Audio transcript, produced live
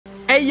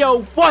Hey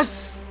yo,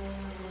 what's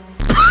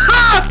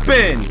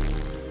poppin'?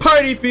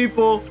 Party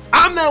people,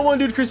 I'm that one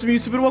dude, Chris from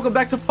YouTube, and welcome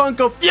back to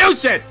Funko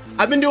Fusion.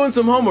 I've been doing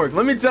some homework,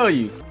 let me tell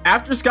you.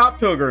 After Scott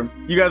Pilgrim,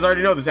 you guys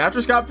already know this, after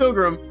Scott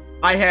Pilgrim,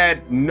 I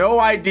had no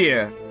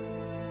idea.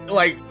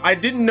 Like, I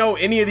didn't know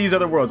any of these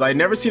other worlds. I had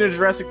never seen a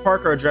Jurassic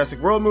Park or a Jurassic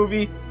World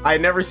movie. I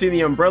had never seen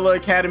the Umbrella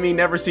Academy,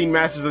 never seen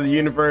Masters of the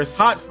Universe,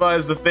 Hot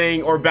Fuzz, The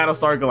Thing, or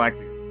Battlestar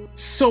Galactica.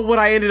 So what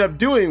I ended up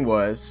doing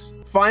was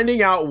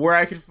finding out where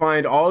I could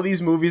find all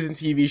these movies and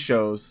TV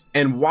shows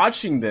and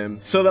watching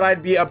them so that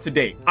I'd be up to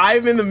date.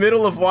 I'm in the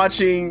middle of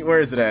watching, where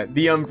is it at?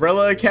 The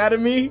Umbrella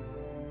Academy.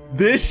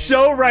 This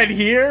show right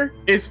here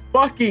is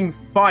fucking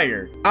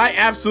fire. I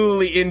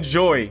absolutely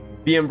enjoy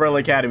the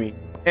Umbrella Academy.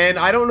 And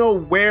I don't know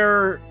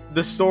where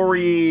the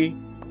story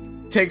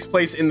takes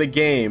place in the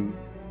game,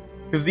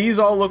 because these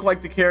all look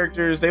like the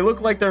characters. They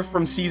look like they're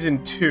from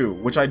season 2,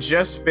 which I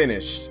just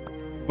finished.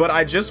 But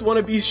I just want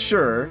to be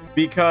sure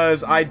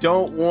because I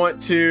don't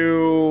want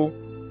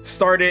to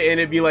start it and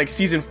it'd be like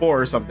season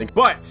 4 or something.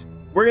 But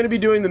we're going to be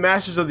doing the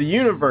Masters of the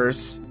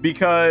Universe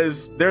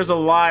because there's a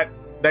lot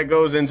that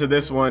goes into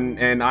this one,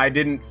 and I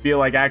didn't feel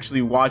like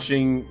actually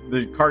watching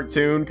the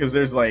cartoon because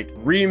there's like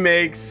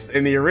remakes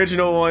and the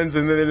original ones,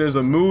 and then there's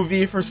a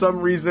movie for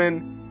some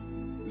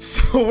reason.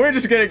 So we're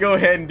just gonna go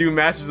ahead and do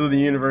Masters of the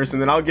Universe,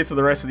 and then I'll get to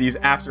the rest of these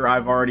after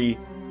I've already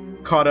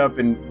caught up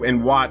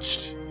and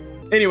watched.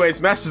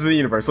 Anyways, Masters of the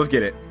Universe, let's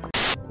get it.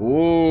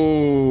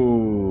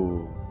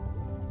 Ooh.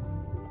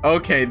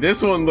 Okay,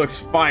 this one looks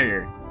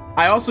fire.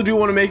 I also do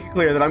want to make it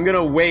clear that I'm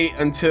gonna wait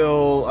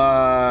until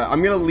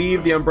I'm gonna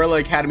leave the Umbrella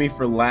Academy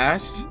for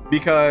last,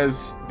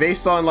 because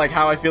based on like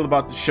how I feel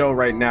about the show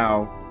right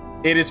now,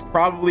 it is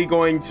probably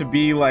going to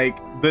be like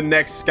the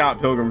next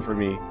Scott Pilgrim for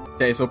me.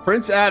 Okay, so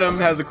Prince Adam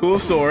has a cool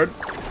sword.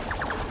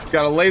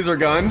 Got a laser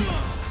gun.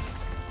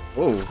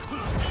 Whoa.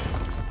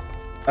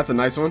 That's a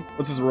nice one.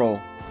 What's his role?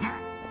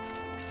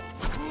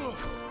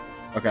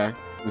 Okay,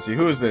 let me see.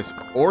 Who is this?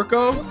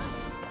 Orko?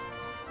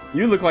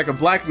 You look like a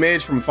black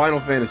mage from Final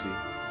Fantasy.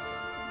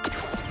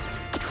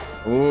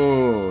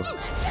 Ooh.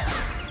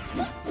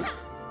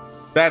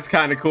 That's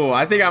kind of cool.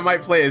 I think I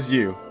might play as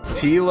you.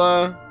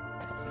 Tila.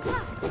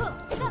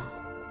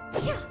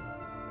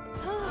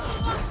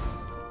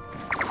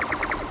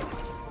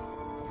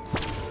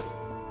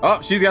 Oh,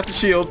 she's got the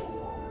shield.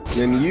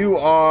 Then you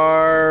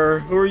are...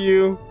 Who are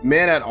you?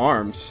 Man at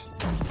Arms.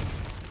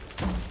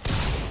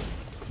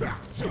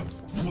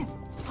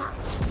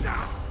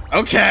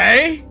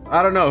 Okay.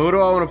 I don't know. Who do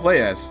I want to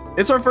play as?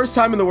 It's our first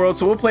time in the world,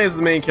 so we'll play as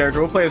the main character.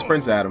 We'll play as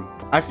Prince Adam.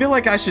 I feel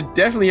like I should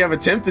definitely have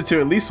attempted to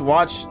at least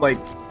watch like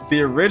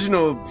the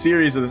original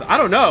series of this. I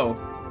don't know.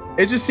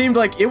 It just seemed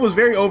like it was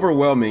very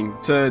overwhelming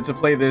to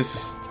play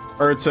this,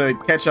 or to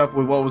catch up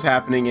with what was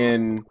happening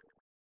in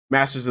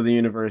Masters of the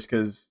Universe,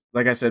 because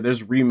like I said,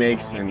 there's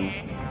remakes and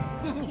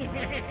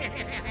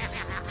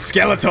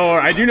Skeletor.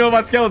 I do know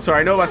about Skeletor.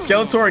 I know about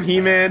Skeletor and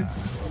He-Man.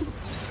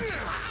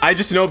 I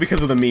just know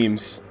because of the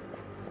memes.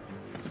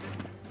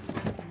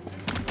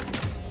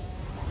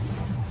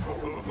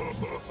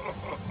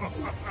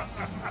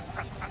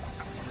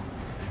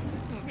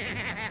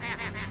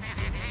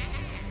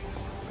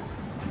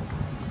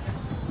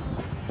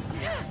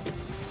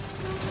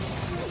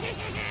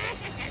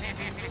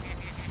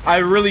 I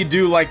really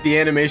do like the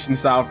animation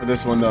style for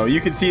this one though.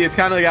 You can see it's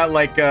kind of got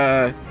like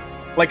a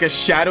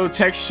shadow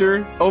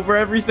texture over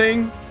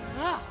everything,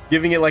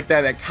 giving it like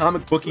that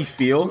comic booky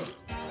feel.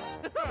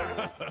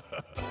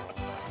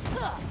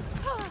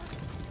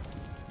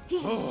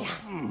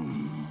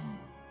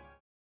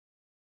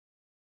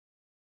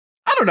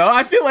 I don't know.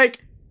 I feel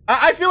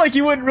like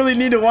you wouldn't really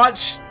need to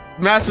watch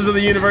Masters of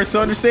the Universe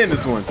to understand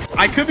this one.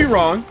 I could be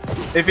wrong.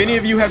 If any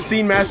of you have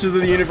seen Masters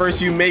of the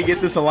Universe, you may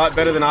get this a lot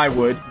better than I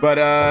would. But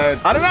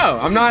I don't know.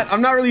 I'm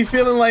not really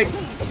feeling like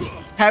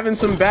having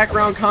some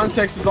background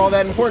context is all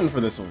that important for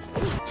this one.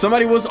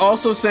 Somebody was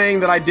also saying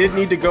that I did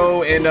need to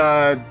go and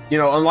you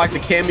know, unlock the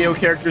cameo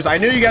characters. I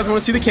know you guys want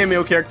to see the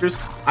cameo characters.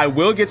 I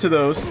will get to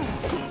those,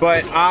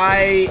 but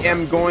I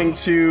am going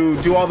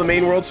to do all the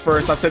main worlds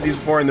first. I've said these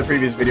before in the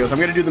previous videos. I'm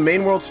going to do the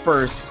main worlds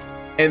first,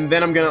 and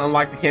then I'm gonna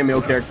unlock the cameo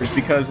characters,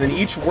 because in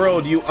each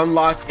world you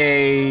unlock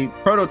a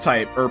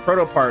prototype or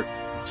proto part,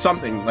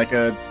 something like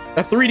a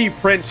 3D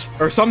print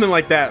or something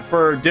like that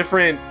for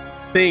different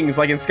things.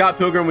 Like in Scott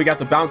Pilgrim, we got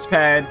the bounce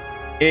pad.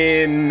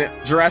 In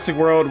Jurassic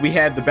World, we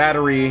had the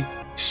battery.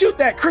 Shoot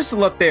that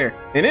crystal up there,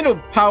 and it'll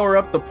power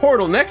up the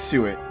portal next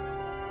to it.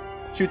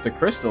 Shoot the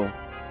crystal.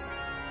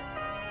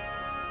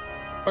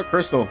 What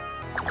crystal?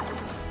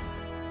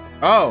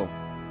 Oh,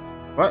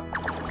 what?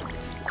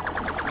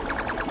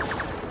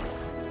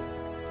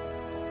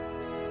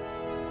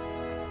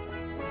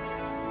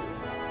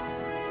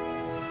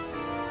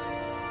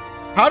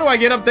 How do I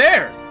get up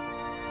there?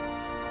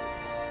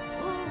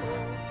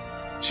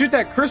 Shoot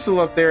that crystal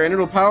up there and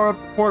it'll power up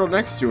the portal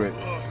next to it.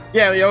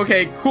 Yeah,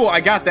 okay, cool,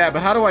 I got that,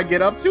 but how do I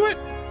get up to it?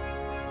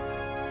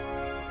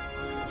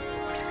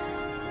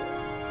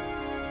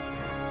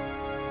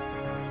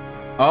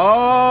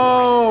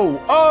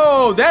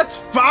 Oh, that's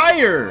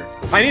fire!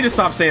 I need to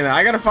stop saying that.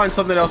 I gotta find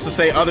something else to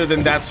say other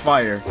than that's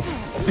fire.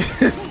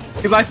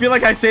 Because I feel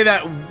like I say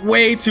that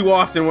way too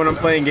often when I'm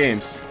playing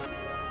games.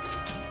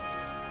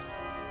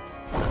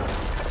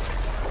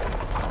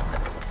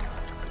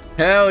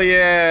 Hell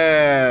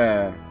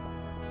yeah.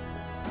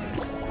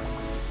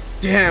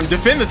 Damn,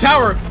 defend the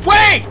tower.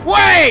 Wait,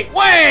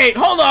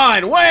 hold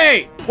on,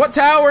 wait. What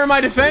tower am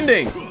I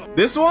defending?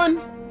 This one?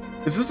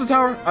 Is this the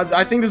tower?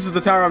 I think this is the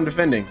tower I'm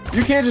defending.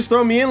 You can't just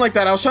throw me in like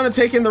that. I was trying to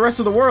take in the rest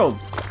of the world.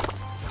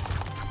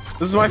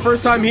 This is my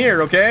first time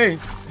here, okay?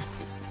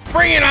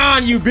 Bring it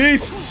on, you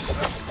beasts!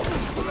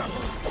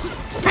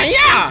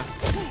 Hiya!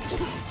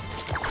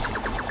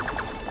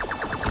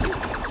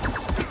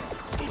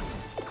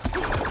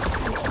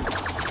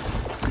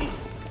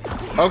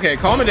 Okay,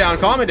 calm it down,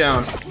 calm it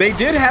down. They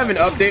did have an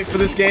update for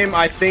this game,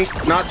 I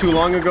think, not too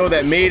long ago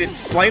that made it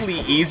slightly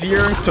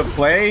easier to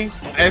play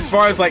as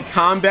far as like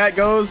combat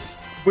goes,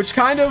 which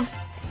kind of,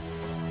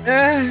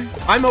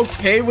 I'm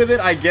okay with it,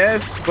 I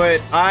guess,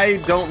 but I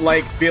don't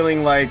like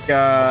feeling like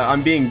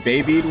I'm being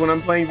babied when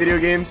I'm playing video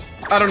games.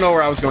 I don't know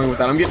where I was going with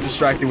that. I'm getting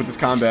distracted with this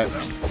combat.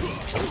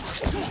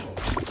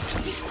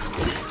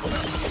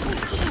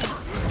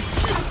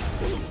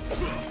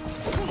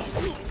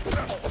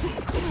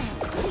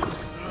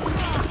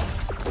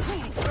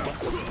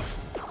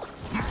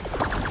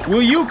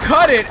 Will you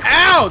cut it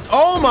out?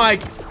 Oh my...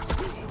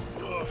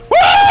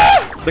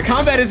 Woo! The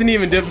combat isn't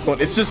even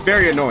difficult. It's just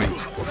very annoying.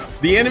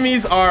 The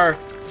enemies are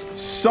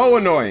so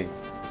annoying.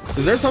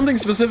 Is there something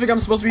specific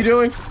I'm supposed to be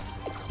doing?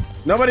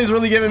 Nobody's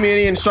really giving me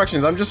any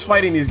instructions. I'm just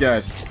fighting these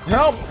guys.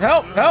 Help!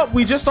 Help! Help!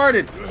 We just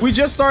started. We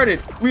just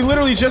started. We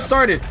literally just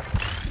started.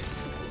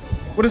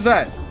 What is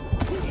that?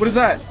 What is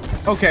that?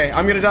 Okay,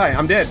 I'm gonna die.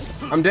 I'm dead.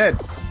 I'm dead.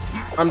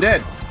 I'm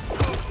dead.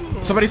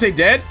 Somebody say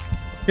dead?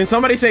 Can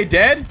somebody say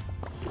dead?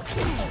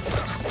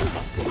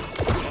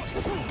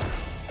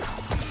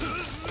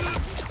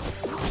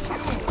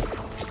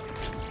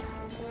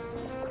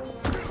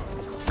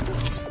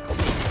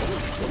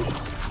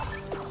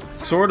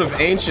 Sword of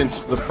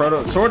Ancients,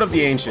 Sword of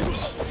the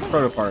Ancients,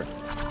 proto part.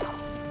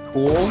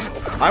 Cool.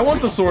 I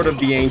want the Sword of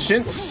the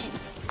Ancients.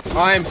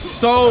 I'm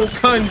so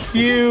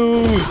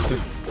confused.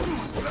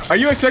 Are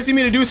you expecting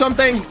me to do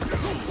something?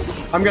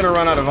 I'm gonna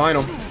run out of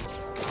vinyl.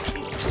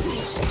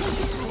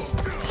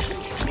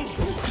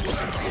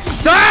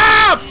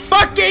 Stop!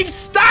 Fucking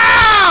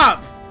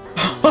stop!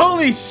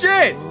 Holy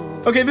shit!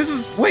 Okay, this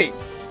is, wait,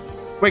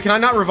 can I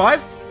not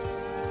revive?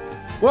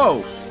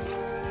 Whoa.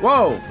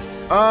 Whoa.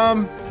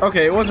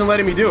 Okay, it wasn't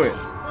letting me do it.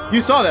 You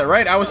saw that,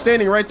 right? I was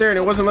standing right there and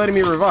it wasn't letting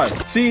me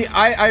revive. See,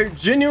 I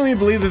genuinely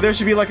believe that there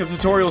should be like a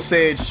tutorial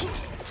stage.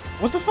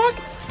 What the fuck?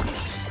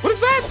 What is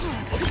that?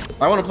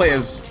 I want to play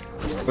as,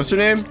 what's your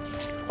name?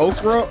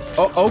 Okra?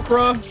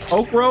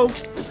 Okro?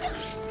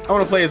 I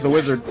want to play as the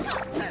wizard.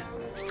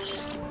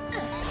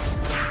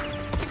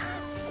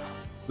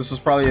 This was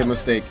probably a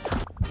mistake.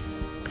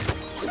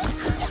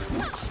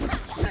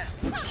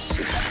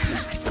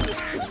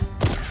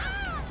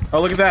 Oh,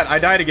 look at that. I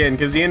died again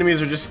because the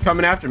enemies are just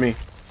coming after me.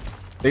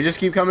 They just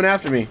keep coming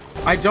after me.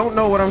 I don't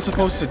know what I'm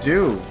supposed to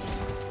do.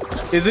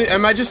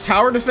 Am I just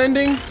tower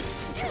defending?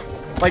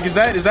 Like, is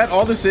that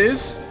all this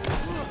is?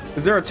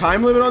 Is there a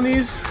time limit on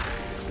these?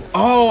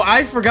 Oh,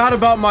 I forgot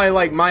about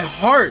my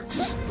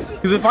hearts.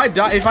 Because if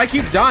I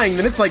keep dying,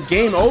 then it's like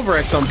game over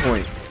at some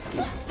point.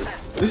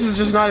 This is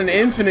just not an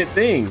infinite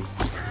thing.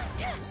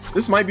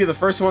 This might be the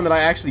first one that I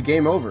actually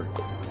game over.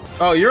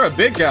 Oh, you're a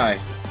big guy.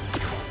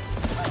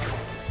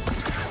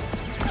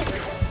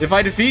 If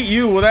I defeat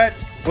you, will that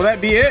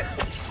be it?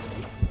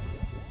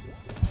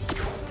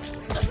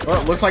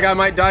 Well, it looks like I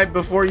might die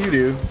before you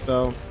do,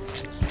 so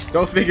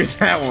go figure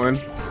that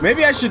one.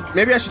 Maybe I should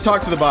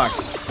talk to the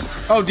box.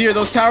 Oh dear,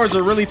 those towers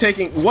are really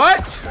taking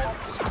what?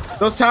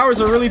 Those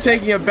towers are really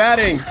taking a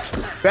battering.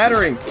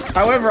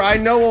 However, I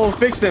know what will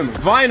fix them.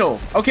 Vinyl.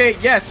 Okay,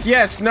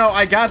 yes, no,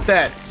 I got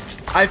that.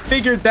 I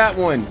figured that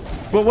one.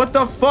 But what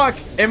the fuck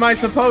am I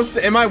supposed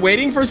to? Am I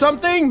waiting for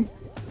something?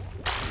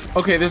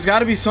 Okay, there's got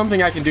to be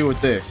something I can do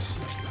with this.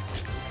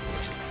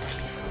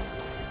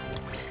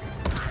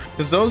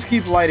 Because those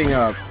keep lighting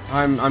up.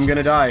 I'm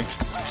gonna die.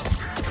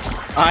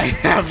 I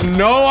have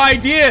no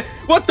idea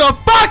what the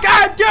fuck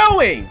I'm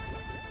doing!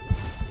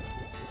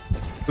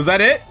 Was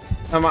that it?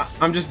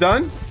 I'm just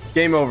done?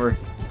 Game over.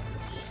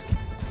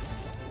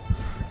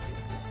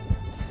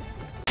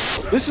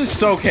 This is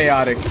so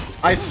chaotic.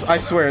 I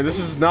swear, this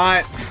is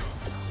not...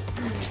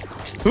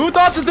 Who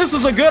thought that this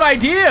was a good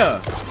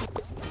idea?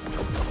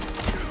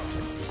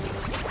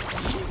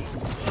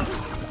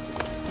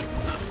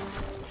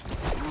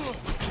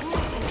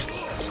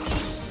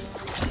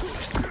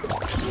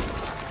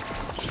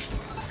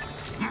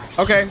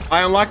 Okay,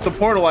 I unlocked the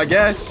portal, I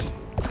guess.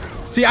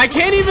 See, I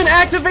can't even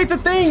activate the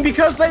thing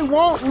because they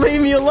won't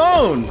leave me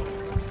alone.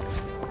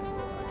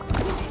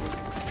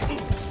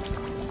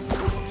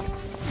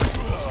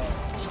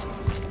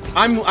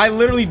 I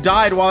literally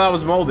died while I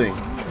was molding.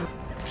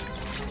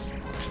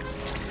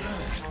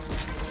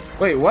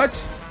 Wait, what?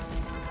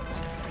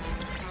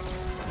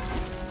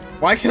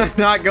 Why can I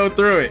not go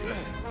through it?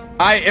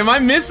 Am I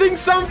missing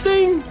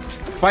something?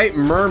 Fight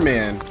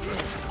Merman.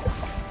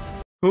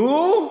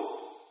 Who?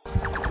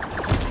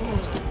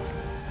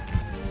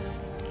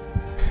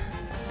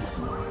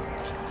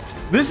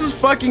 This is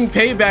fucking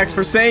payback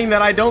for saying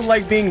that I don't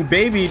like being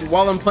babied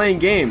while I'm playing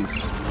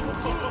games.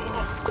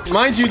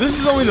 Mind you, this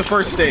is only the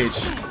first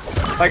stage.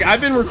 Like,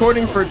 I've been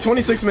recording for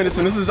 26 minutes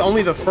and this is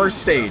only the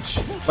first stage.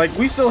 Like,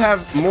 we still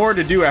have more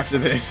to do after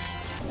this.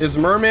 Is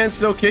Merman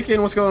still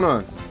kicking? What's going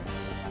on?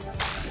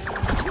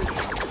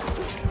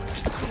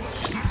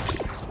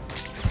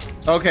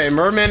 Okay,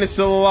 Merman is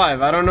still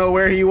alive. I don't know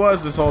where he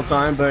was this whole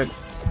time, but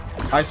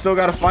I still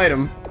gotta fight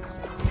him.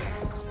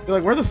 You're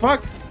like, where the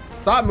fuck?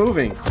 Stop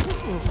moving.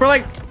 For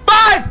like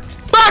 5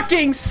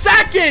 fucking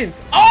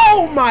seconds!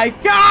 Oh my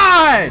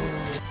god!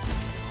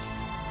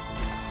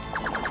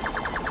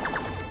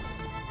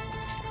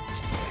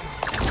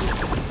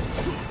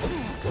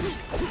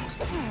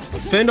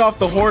 Fend off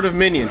the horde of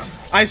minions.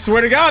 I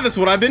swear to God, that's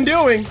what I've been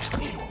doing.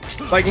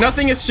 Like,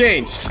 nothing has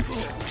changed.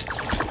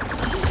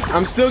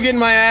 I'm still getting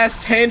my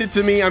ass handed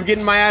to me. I'm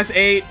getting my ass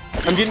ate.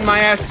 I'm getting my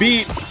ass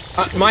beat.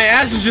 My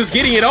ass is just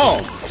getting it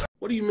all.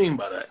 What do you mean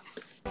by that?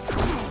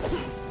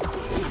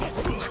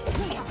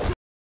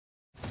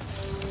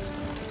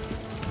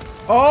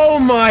 Oh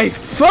my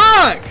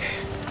fuck!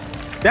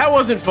 That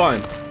wasn't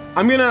fun.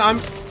 I'm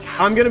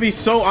gonna be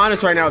so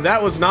honest right now.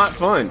 That was not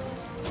fun.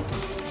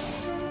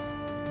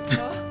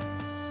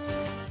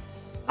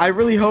 I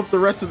really hope the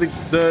rest of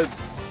the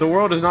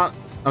world is not.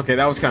 Okay,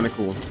 that was kind of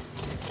cool.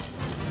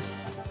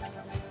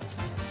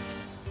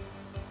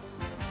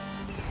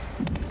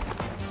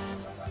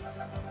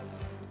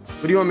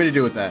 What do you want me to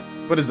do with that?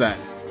 What is that?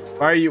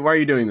 Why are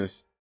you doing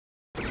this?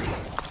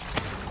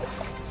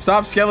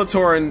 Stop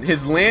Skeletor and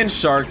his land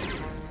shark.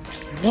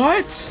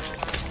 What?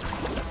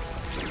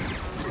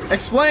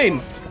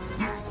 Explain.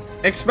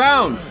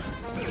 Expound.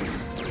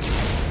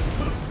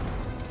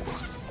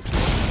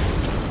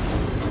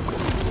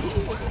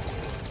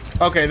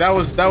 Okay, that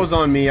was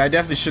on me. I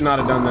definitely should not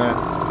have done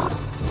that.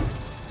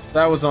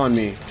 That was on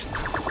me.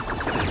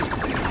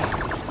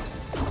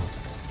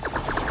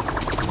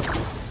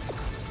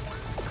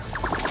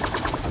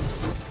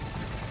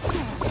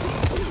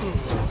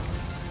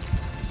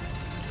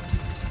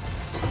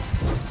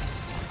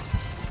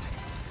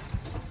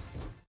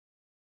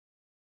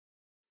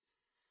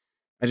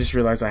 I just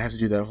realized I have to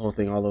do that whole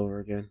thing all over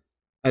again.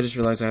 I just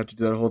realized I have to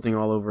do that whole thing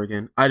all over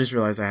again. I just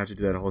realized I have to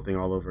do that whole thing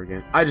all over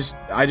again. I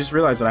just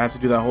realized that I have to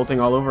do that whole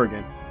thing all over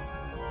again.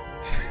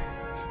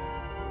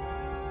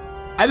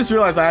 I just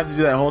realized I have to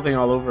do that whole thing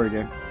all over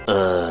again.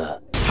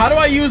 How do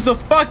I use the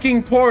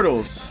fucking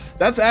portals?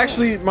 That's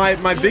actually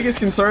my biggest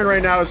concern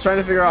right now is trying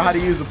to figure out how to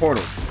use the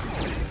portals.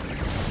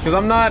 Because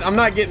I'm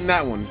not getting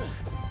that one.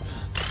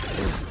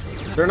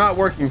 They're not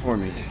working for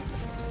me.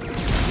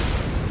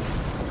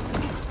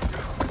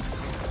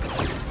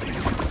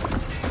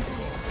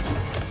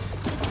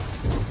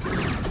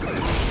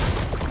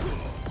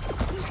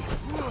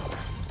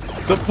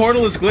 The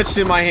portal is glitched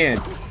in my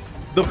hand.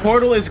 The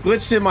portal is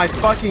glitched in my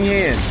fucking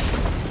hand.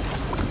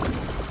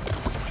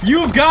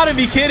 You've got to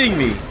be kidding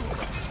me.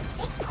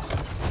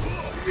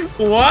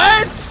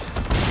 What?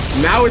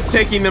 Now it's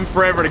taking them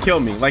forever to kill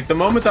me. Like, the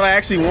moment that I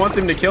actually want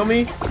them to kill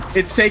me,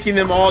 it's taking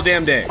them all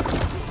damn day.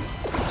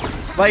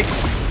 Like,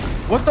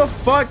 what the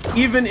fuck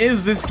even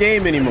is this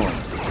game anymore?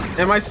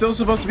 Am I still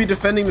supposed to be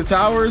defending the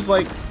towers?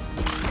 Like,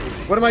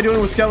 what am I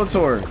doing with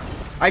Skeletor?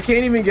 I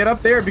can't even get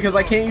up there because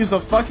I can't use the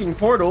fucking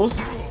portals.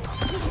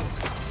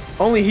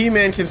 Only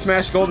He-Man can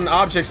smash golden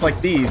objects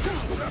like these.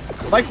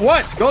 Like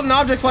what? Golden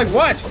objects like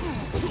what?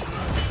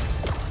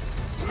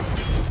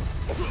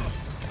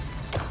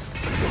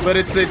 But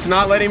it's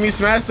not letting me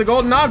smash the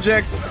golden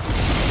object.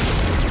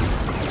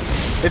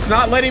 It's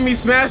not letting me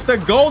smash the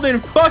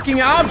golden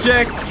fucking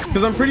object.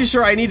 Because I'm pretty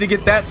sure I need to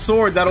get that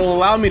sword that'll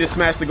allow me to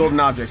smash the golden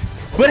objects.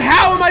 But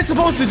how am I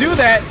supposed to do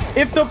that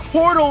if the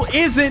portal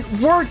isn't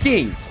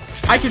working?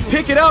 I could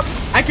pick it up.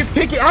 I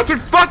could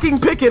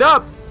fucking pick it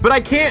up. But I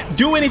can't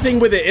do anything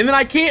with it. And then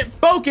I can't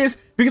focus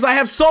because I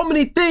have so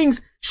many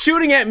things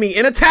shooting at me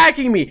and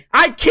attacking me.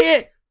 I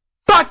can't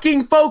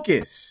fucking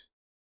focus.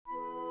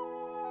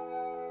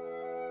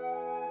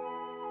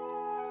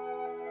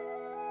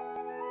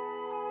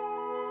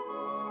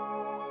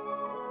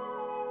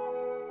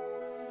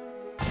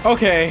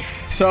 Okay,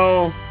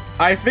 so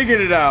I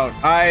figured it out.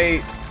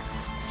 I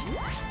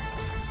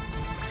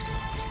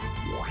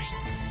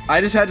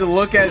just had to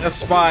look at a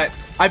spot.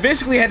 I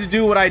basically had to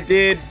do what I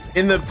did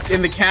in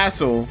the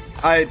castle.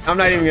 I'm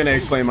not even gonna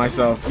explain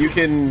myself. You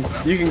can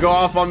go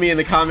off on me in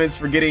the comments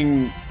for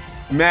getting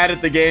mad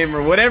at the game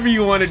or whatever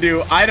you want to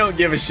do. I don't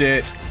give a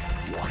shit.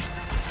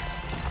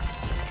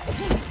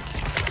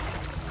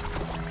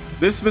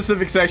 This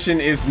specific section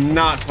is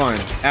not fun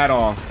at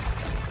all.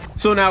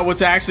 So now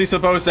what's actually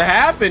supposed to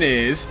happen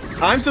is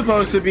I'm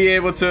supposed to be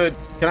able to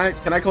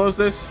can I close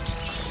this?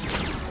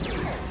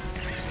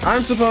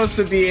 I'm supposed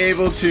to be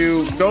able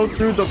to go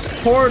through the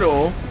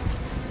portal.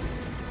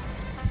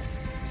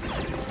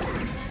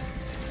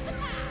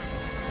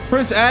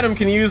 Prince Adam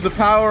can use the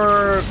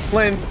power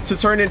flint to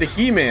turn into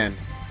He-Man.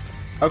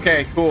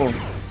 Okay, cool.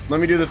 Let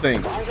me do the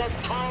thing. By the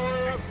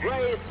power of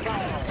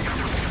Greyskull.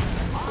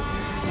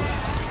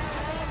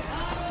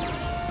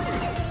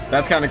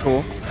 That's kind of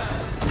cool.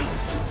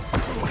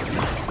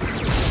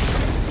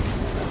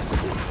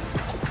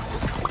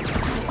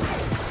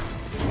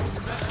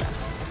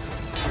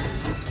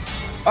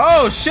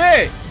 Oh,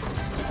 shit!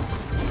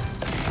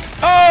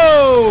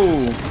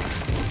 Oh!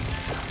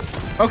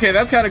 Okay,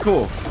 that's kind of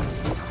cool.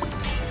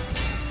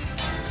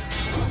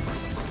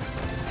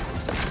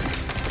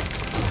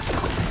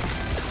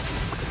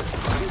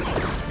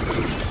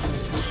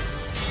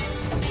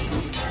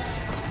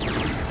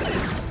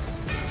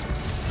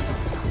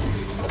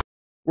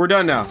 We're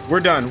done now.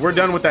 We're done. We're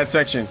done with that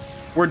section.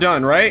 We're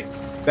done, right?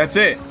 That's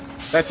it.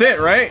 That's it,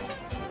 right?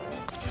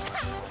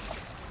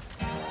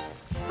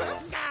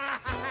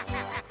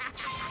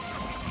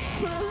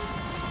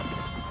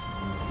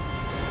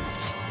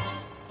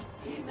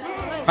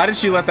 How did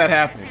she let that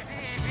happen?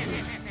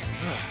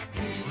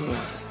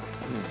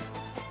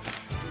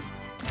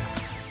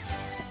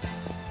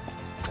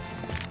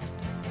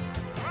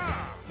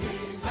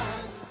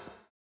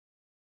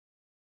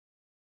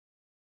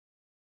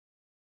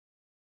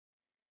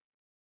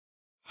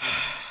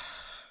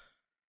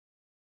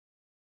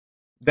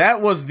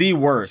 That was the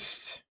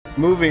worst.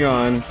 Moving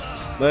on.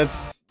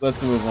 Let's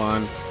move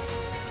on.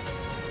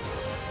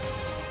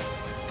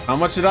 How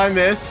much did I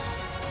miss?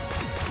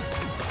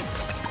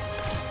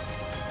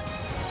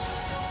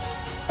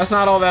 That's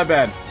not all that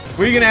bad.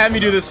 What are you gonna have me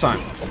do this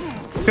time?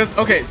 Because,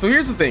 okay, so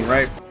here's the thing,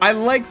 right? I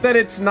like that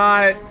it's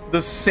not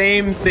the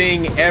same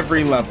thing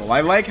every level.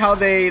 I like how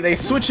they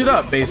switch it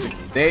up, basically.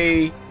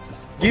 They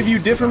give you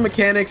different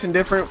mechanics and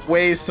different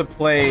ways to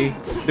play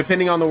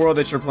depending on the world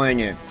that you're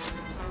playing in.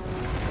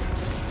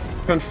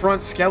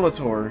 Confront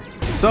Skeletor.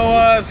 So,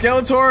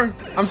 Skeletor,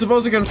 I'm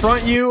supposed to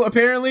confront you,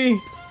 apparently?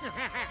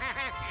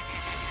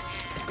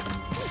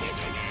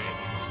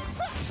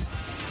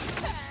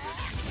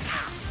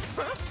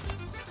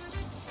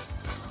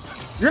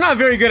 You're not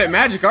very good at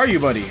magic, are you,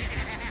 buddy?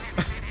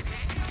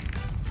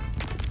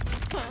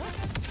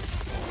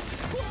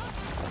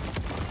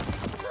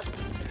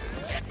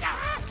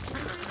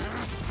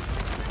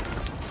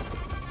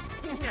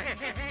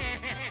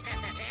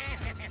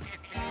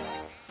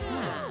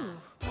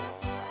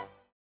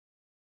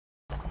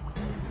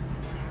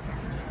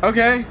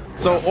 Okay,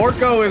 so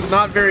Orko is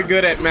not very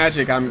good at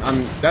magic.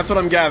 That's what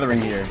I'm gathering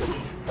here.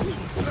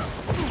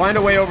 Find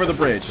a way over the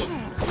bridge.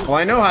 Well,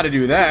 I know how to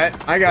do that.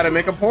 I gotta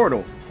make a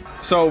portal.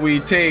 So we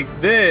take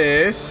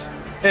this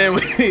and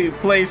we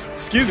place,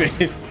 excuse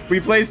me, we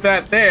place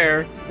that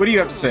there. What do you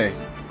have to say?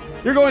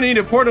 You're going to need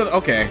a portal.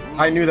 Okay,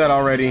 I knew that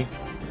already.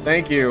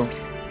 Thank you.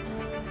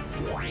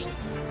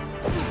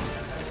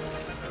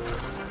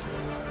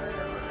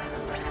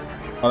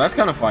 Oh, that's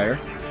kind of fire.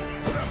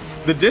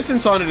 The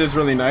distance on it is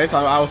really nice.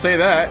 I'll say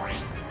that.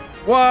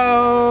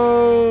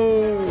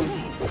 Whoa!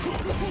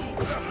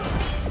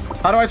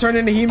 How do I turn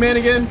into He-Man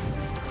again?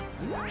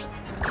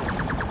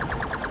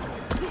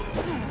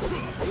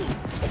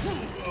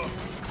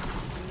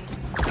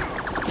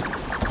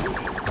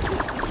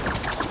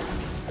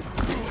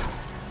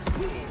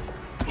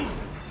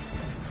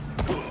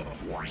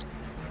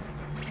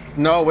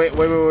 No, wait.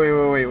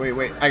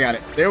 I got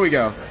it. There we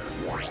go.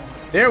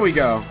 There we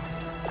go.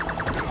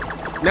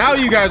 Now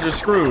you guys are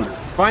screwed.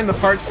 Find the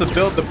parts to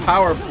build the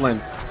power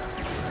plinth.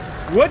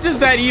 What does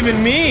that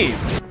even mean?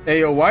 Hey,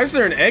 yo, why is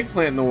there an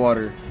eggplant in the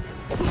water?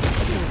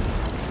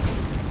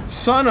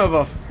 Son of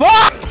a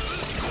fuck!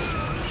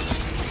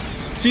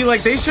 See,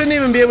 like, they shouldn't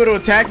even be able to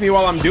attack me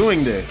while I'm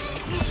doing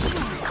this.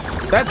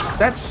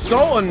 That's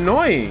so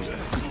annoying.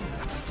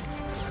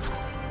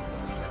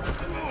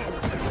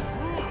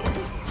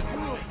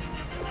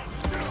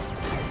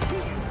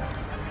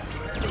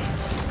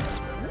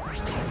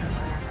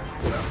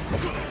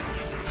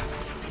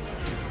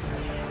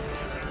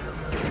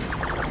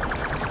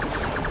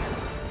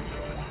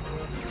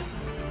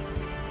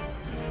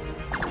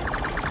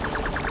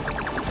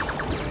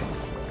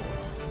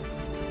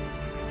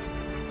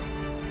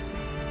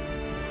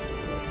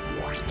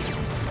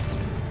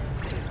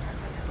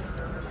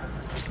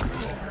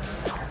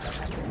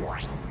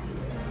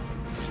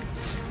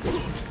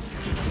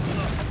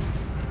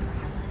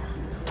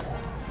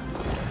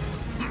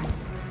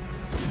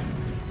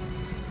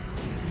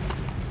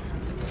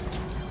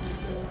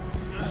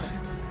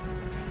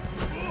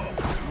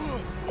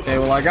 Okay,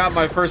 well, I got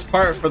my first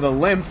part for the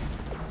length.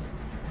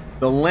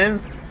 The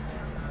length?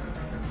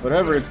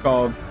 Whatever it's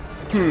called.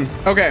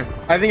 Okay,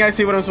 I think I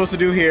see what I'm supposed to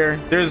do here.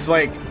 There's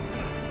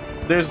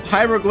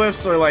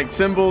hieroglyphs or like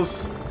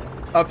symbols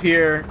up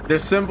here.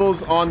 There's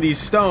symbols on these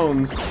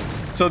stones.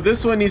 So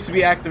this one needs to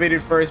be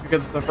activated first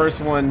because it's the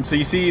first one. So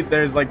you see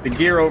there's like the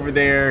gear over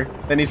there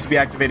that needs to be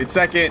activated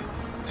second.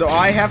 So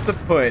I have to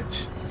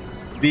put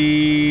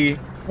the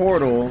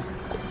portal.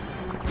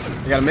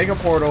 I gotta make a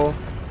portal.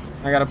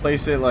 I gotta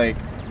place it like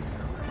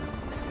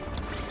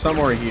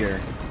somewhere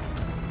here.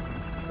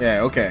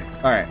 Yeah, okay.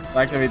 Alright,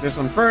 activate this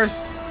one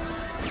first.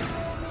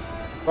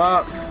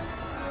 Bop.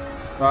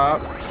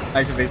 Bop.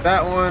 Activate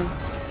that one.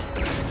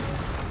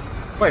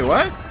 Wait,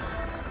 what?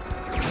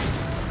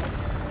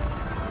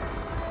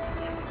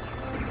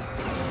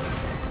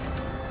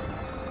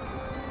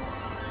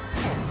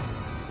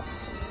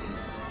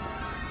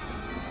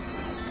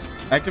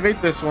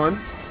 Activate this one.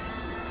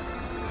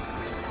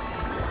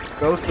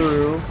 Go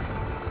through.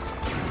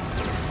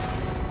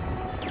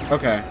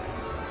 Okay.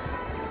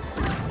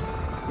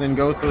 Then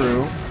go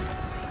through.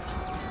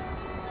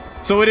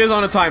 So it is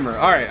on a timer.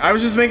 All right, I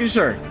was just making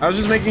sure. I was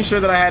just making sure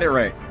that I had it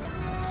right.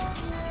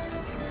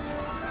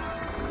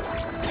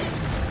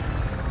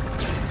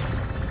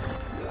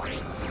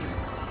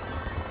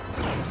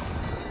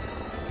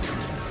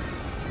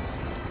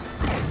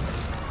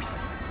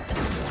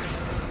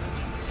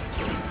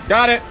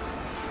 Got it.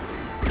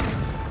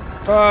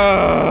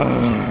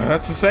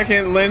 That's the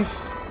second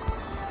length.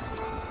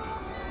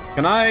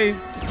 Can I?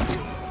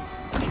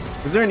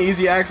 Is there an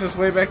easy access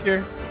way back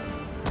here?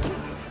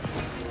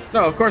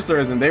 No, of course there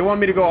isn't. They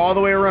want me to go all the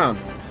way around.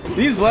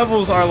 These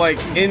levels are like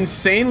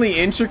insanely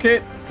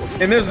intricate,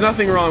 and there's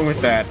nothing wrong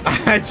with that.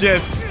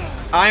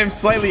 I am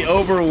slightly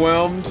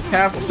overwhelmed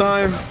half the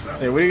time.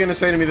 Hey, what are you gonna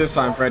say to me this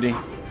time, Freddy?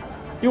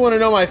 You want to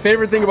know my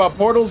favorite thing about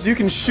portals? You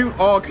can shoot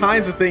all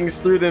kinds of things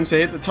through them to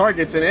hit the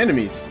targets and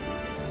enemies.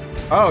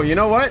 Oh, you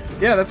know what?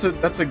 Yeah, that's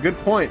a good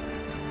point.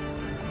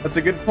 That's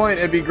a good point.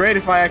 It'd be great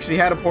if I actually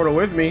had a portal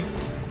with me.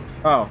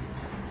 Oh,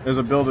 there's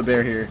a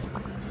Build-A-Bear here.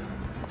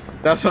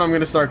 That's what I'm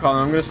gonna start calling.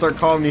 I'm gonna start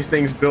calling these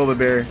things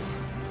Build-A-Bear.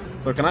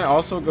 So can I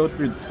also go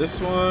through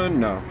this one?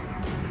 No,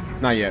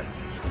 not yet.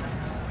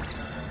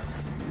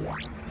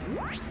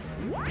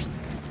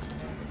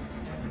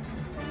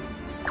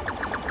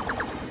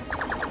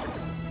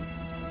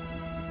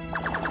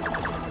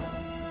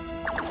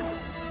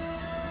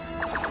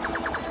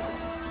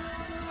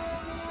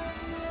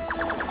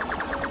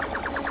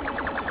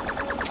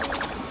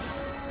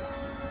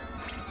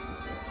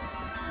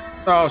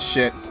 Oh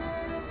shit.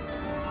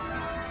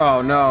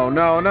 Oh no,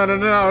 no, no, no,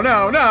 no,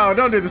 no, no,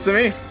 don't do this to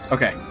me.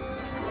 Okay,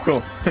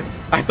 cool.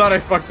 I thought I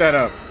fucked that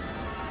up.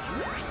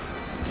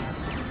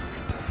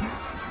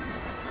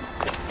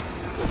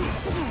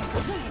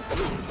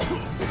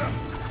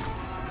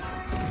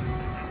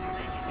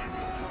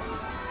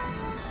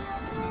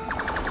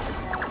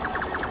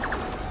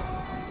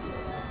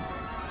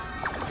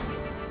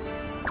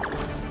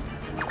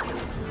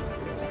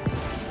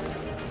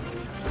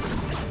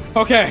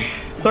 Okay,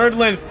 third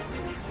length.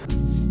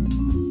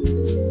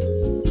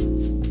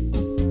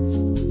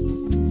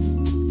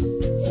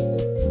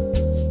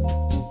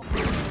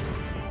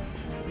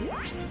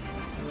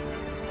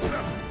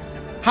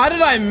 How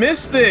did I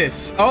miss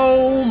this?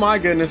 Oh my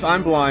goodness,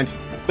 I'm blind.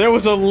 There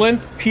was a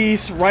length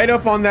piece right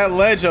up on that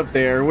ledge up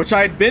there, which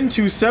I'd been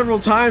to several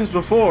times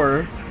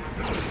before,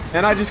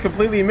 and I just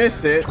completely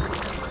missed it. By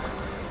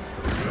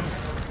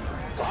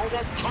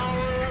the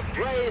power of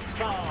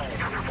Greyskull.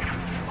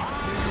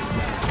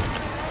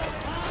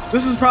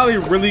 This is probably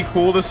really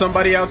cool to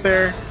somebody out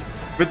there,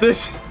 but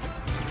this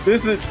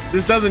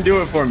doesn't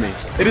do it for me.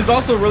 It is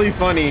also really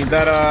funny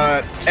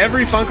that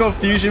every Funko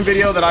Fusion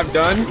video that I've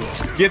done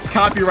gets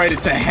copyrighted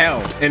to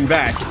hell and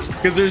back,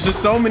 because there's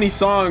just so many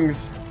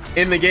songs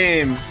in the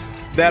game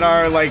that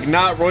are like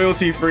not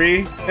royalty free,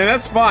 and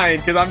that's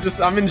fine because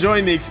I'm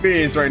enjoying the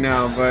experience right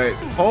now, but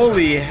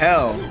holy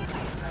hell.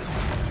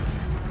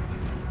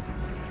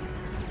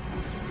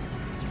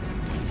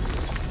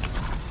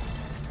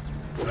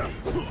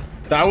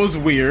 That was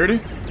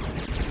weird,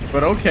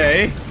 but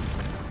okay.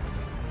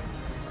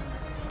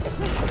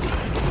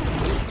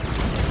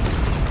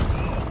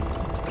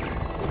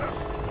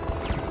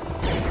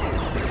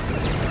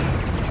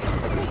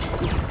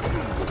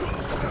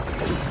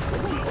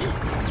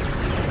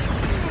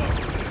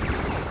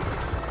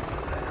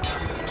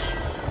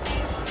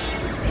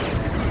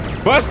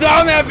 Bust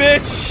down that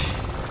bitch!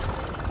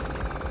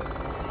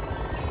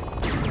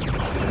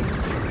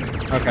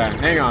 Okay,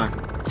 hang on.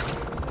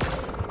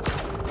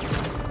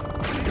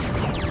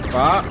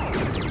 Bop.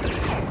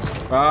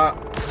 Bop.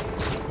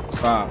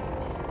 Bop.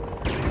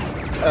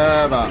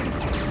 Bop.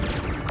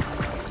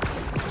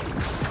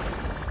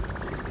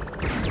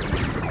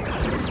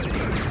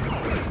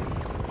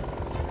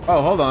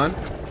 Oh, hold on.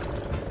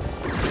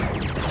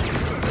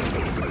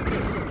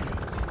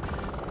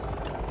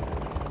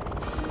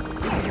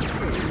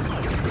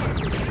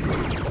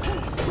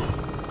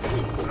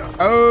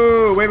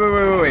 Oh, wait.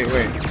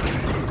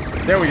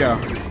 There we go.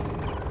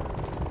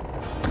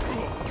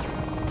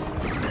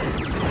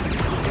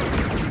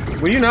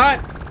 Will you not?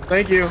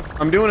 Thank you.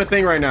 I'm doing a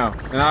thing right now,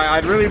 and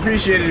I'd really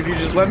appreciate it if you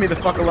just let me the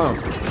fuck alone.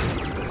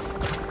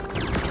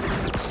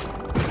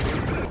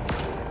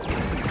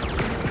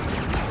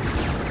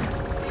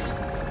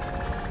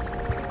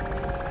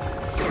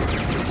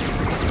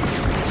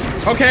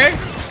 Okay.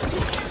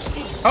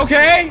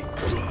 Okay.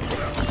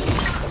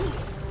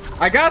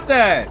 I got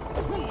that.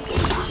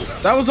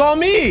 That was all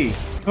me.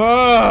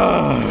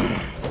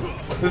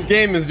 This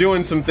game is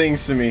doing some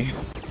things to me,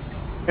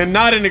 and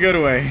not in a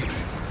good way.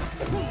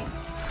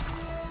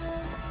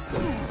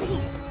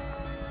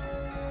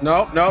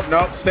 Nope.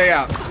 Stay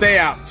out. Stay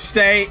out.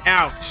 Stay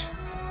out.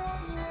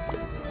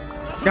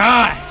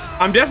 God.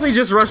 I'm definitely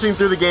just rushing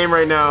through the game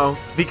right now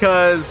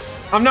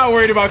because I'm not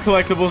worried about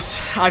collectibles.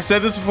 I've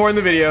said this before in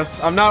the videos.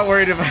 I'm not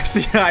worried if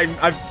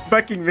I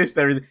fucking missed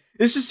everything.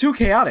 It's just too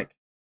chaotic.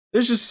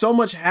 There's just so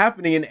much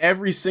happening in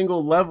every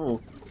single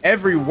level,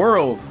 every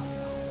world.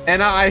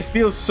 And I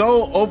feel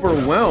so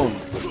overwhelmed.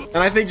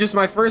 And I think just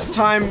my first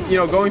time, you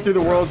know, going through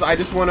the worlds, I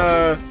just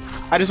wanna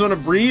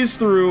breeze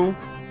through,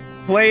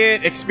 play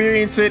it,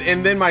 experience it,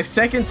 and then my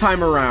second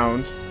time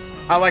around,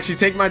 I'll actually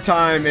take my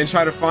time and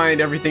try to find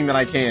everything that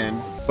I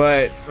can.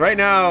 But right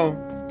now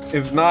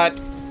is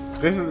not,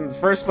 this is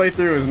first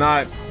playthrough is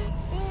not.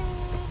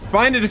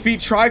 Find and defeat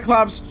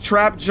Triclops,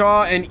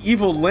 Trapjaw, and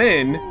Evil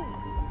Lyn.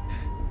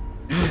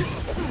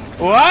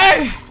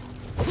 What?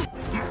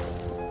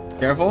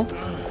 Careful.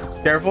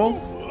 Careful.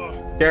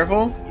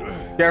 Careful.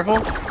 Careful.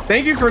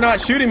 Thank you for not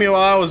shooting me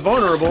while I was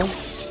vulnerable,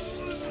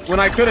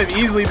 when I could have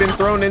easily been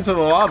thrown into the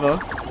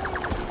lava.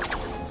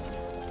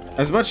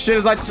 As much shit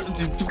as I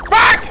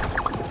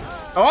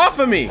fuck! Off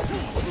of me!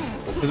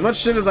 As much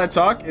shit as I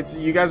talk,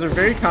 you guys are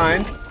very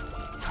kind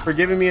for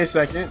giving me a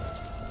second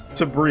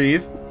to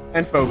breathe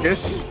and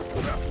focus.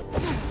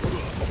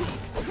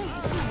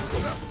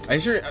 I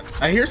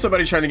hear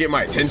somebody trying to get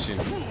my attention.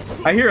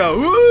 I hear a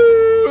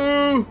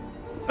woo!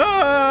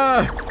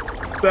 Ah!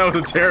 That was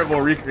a terrible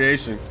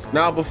recreation.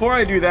 Now, before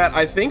I do that,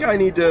 I think I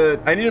need to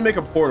make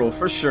a portal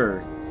for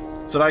sure,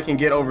 so that I can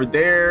get over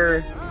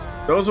there.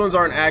 Those ones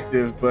aren't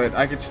active, but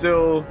I could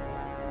still.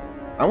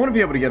 I want to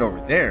be able to get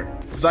over there,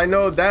 because I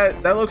know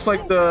that looks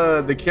like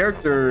the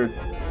character,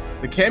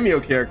 the cameo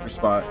character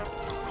spot.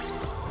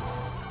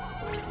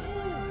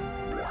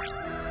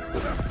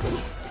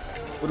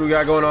 What do we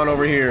got going on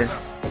over here?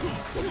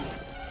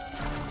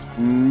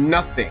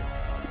 Nothing.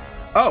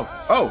 Oh,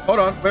 hold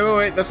on.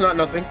 Wait. That's not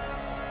nothing.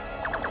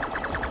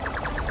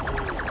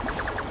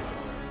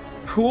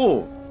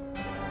 Cool.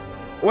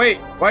 Wait,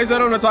 why is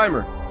that on a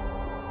timer?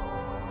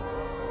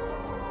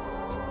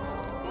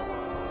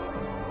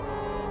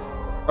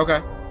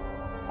 Okay.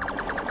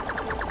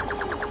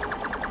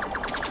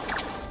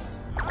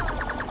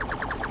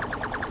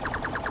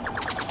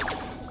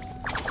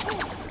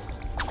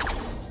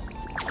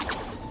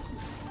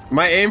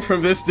 My aim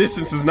from this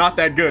distance is not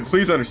that good.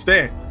 Please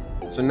understand.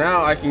 So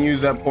now I can use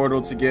that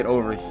portal to get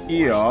over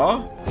here.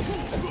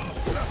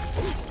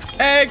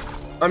 Egg!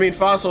 I mean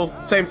fossil,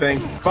 same thing.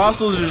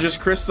 Fossils are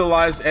just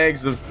crystallized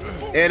eggs of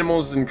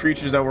animals and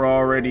creatures that were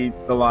already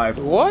alive.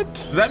 What?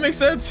 Does that make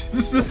sense?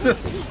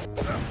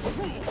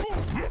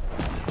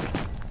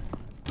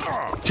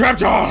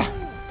 Trapjaw!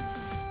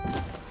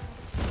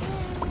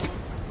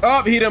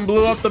 Oh, he done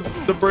blew up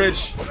the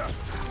bridge.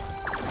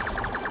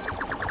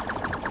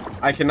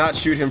 I cannot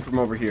shoot him from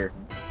over here.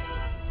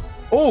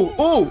 Oh!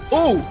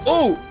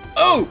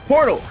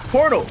 Portal!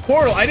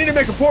 I need to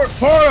make a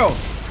portal!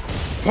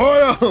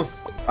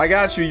 I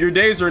got you. Your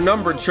days are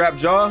numbered,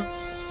 Trapjaw.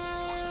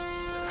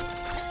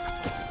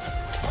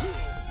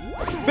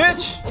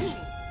 Bitch!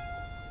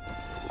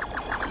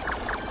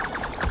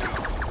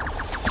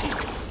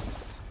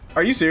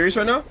 Are you serious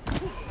right now?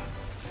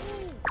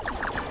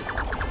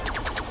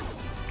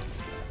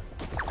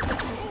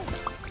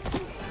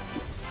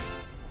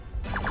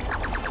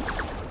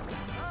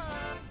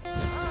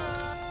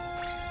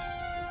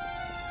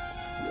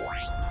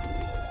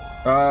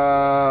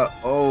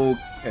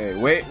 Okay.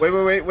 Wait.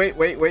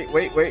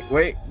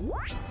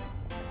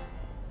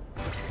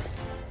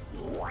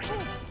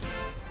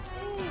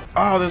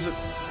 Oh, there's a...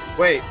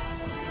 Wait.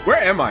 Where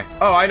am I?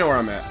 Oh, I know where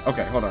I'm at.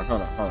 Okay, hold on.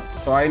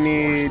 So I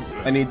need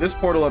this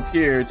portal up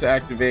here to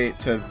activate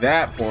to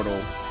that portal.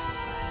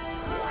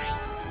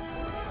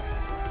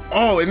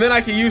 Oh, and then I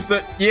can use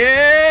the...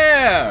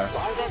 Yeah!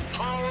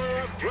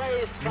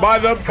 By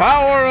the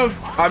power of...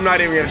 I'm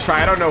not even gonna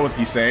try. I don't know what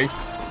he's saying.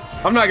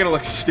 I'm not gonna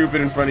look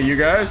stupid in front of you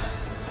guys.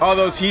 All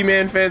those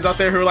He-Man fans out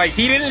there who are like,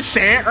 he didn't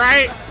say it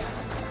right.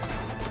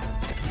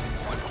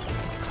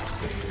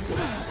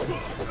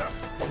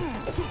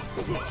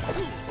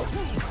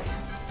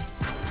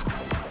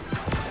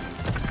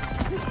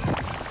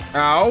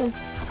 Ow.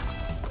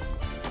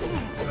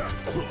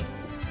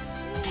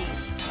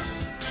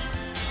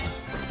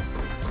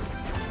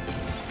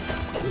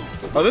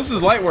 Oh, this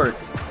is light work.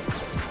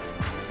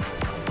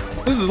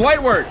 This is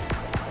light work.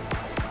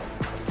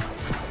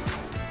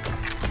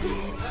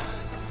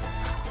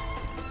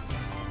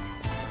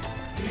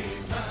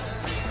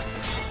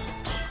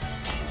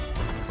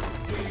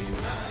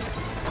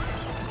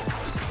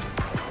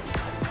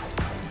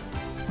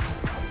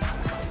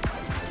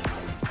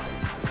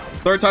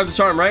 Third time's the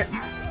charm, right?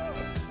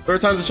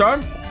 Third time's the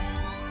charm?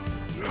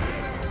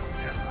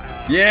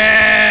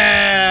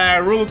 Yeah!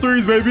 Rule of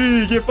threes,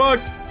 baby! Get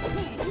fucked!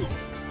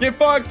 Get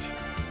fucked!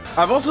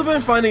 I've also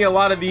been finding a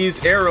lot of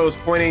these arrows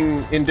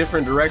pointing in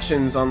different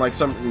directions on like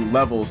some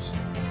levels.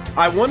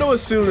 I want to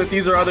assume that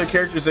these are other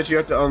characters that you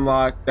have to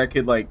unlock that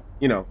could, like,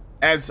 you know,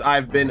 as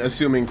I've been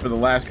assuming for the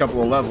last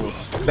couple of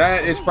levels.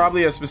 That is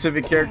probably a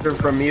specific character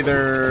from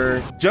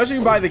either,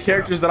 judging by the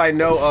characters that I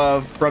know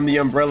of from the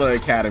Umbrella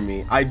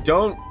Academy. I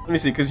don't, let me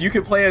see, because you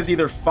could play as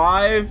either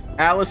Five,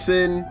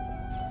 Allison,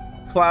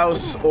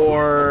 Klaus,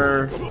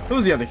 or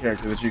who's the other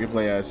character that you could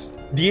play as?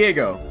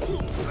 Diego.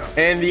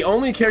 And the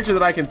only character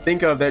that I can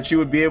think of that you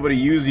would be able to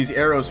use these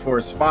arrows for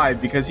is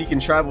Five, because he can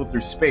travel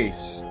through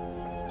space.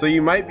 So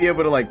you might be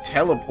able to like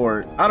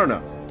teleport. I don't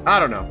know.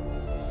 I don't know.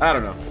 I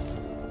don't know.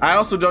 I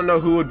also don't know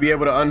who would be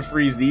able to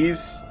unfreeze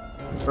these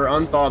or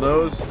unthaw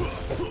those.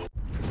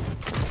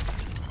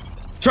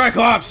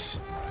 Triclops!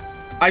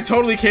 I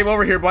totally came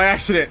over here by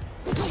accident.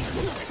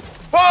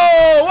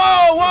 Whoa,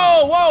 whoa,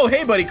 whoa, whoa.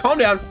 Hey, buddy, calm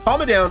down.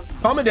 Calm it down.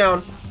 Calm it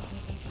down.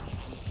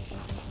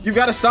 You've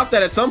got to stop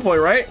that at some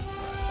point, right?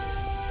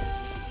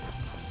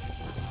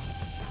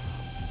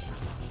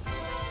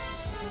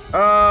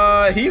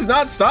 He's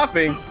not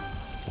stopping.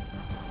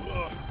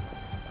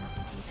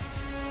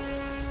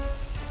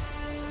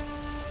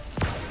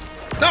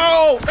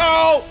 No,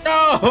 no,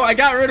 no. I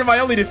got rid of my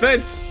only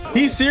defense.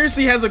 He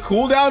seriously has a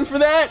cooldown for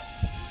that?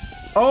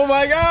 Oh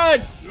my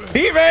God.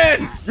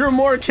 He-Man, you're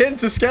more akin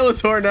to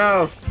Skeletor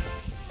now.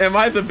 Am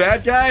I the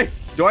bad guy?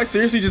 Do I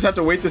seriously just have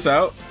to wait this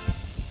out?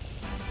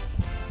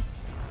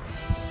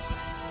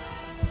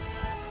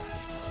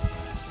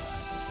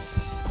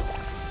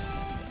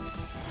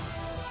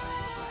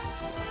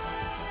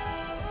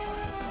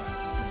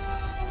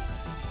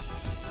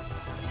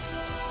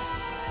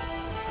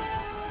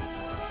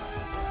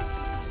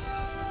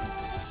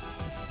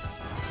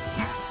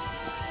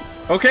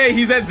 Okay,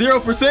 he's at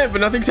 0%,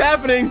 but nothing's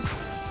happening.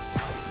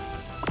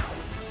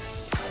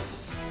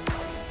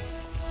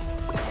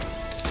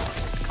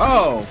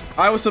 Oh,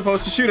 I was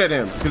supposed to shoot at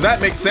him, because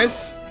that makes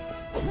sense.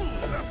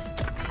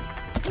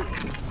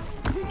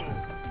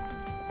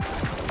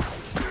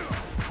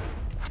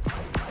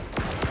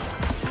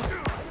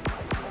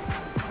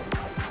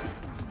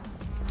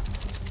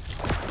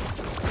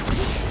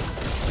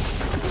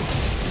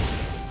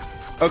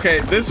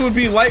 Okay, this would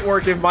be light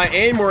work if my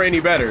aim were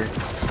any better.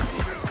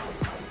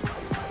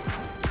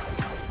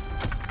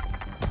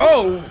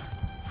 Oh!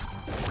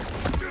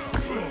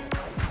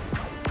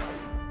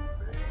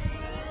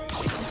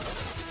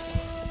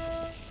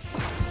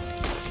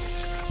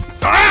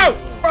 Ow!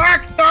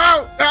 Fuck!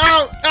 Ow!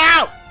 Ow!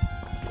 Ow!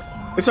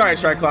 It's alright,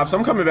 Triclops.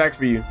 I'm coming back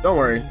for you. Don't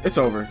worry. It's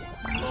over.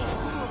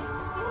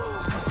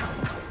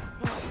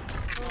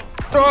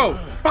 Oh!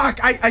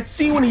 Fuck! I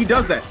see when he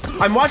does that.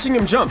 I'm watching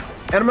him jump,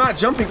 and I'm not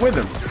jumping with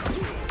him.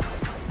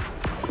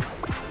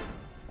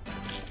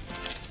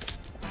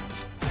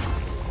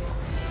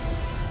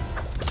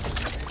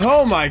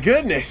 Oh my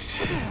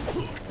goodness.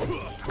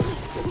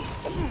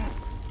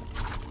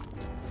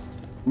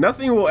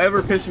 Nothing will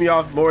ever piss me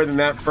off more than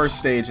that first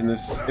stage in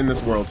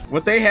this world.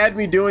 What they had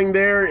me doing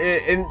there,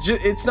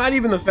 it's not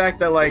even the fact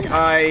that like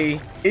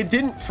it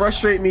didn't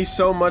frustrate me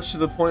so much to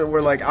the point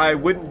where like I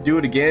wouldn't do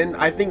it again.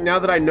 I think now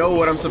that I know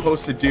what I'm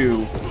supposed to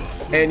do,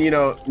 and you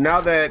know,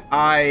 now that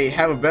I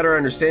have a better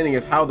understanding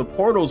of how the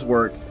portals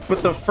work,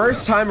 but the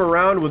first time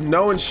around with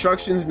no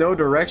instructions, no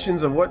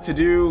directions of what to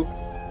do,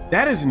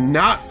 that is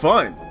not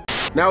fun.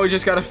 Now we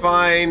just gotta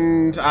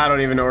find, I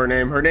don't even know her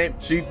name.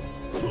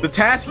 The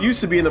task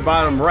used to be in the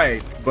bottom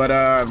right,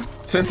 but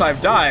since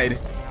I've died,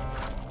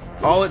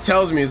 all it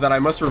tells me is that I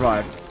must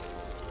revive.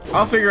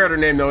 I'll figure out her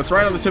name though, it's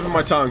right on the tip of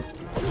my tongue.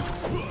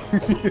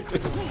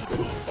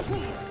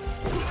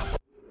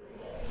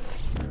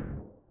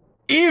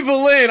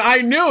 Evelyn,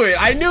 I knew it!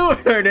 I knew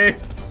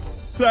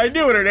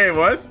what her name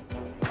was.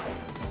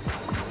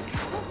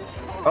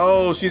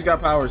 Oh, she's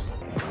got powers.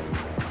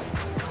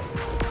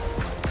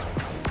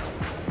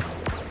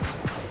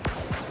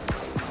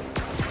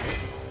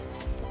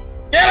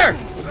 Get her!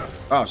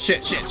 Oh,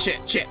 shit.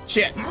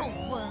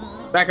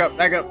 Back up.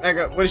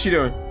 What is she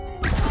doing?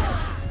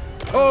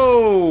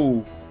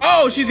 Oh!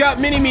 Oh, she's got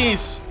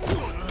mini-me's!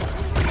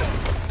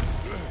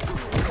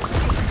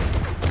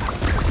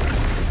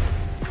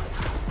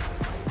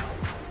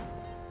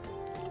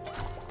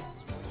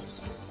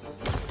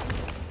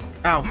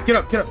 Ow, get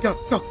up, go!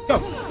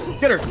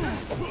 Get her!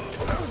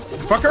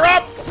 Fuck her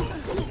up!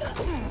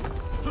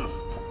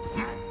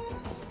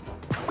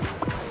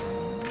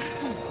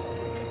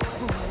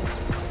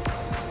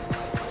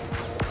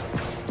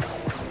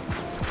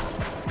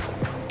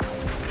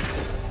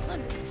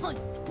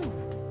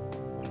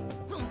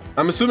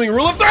 I'm assuming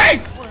rule of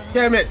threes!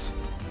 Damn it!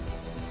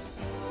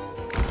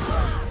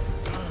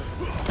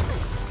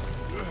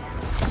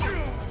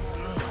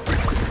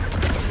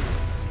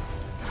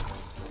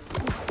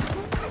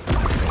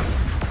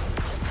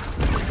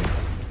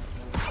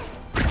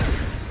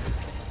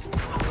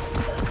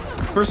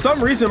 For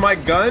some reason, my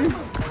gun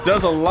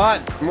does a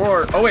lot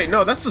more. Oh wait,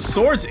 no, that's the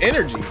sword's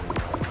energy.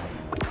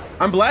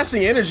 I'm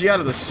blasting energy out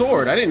of the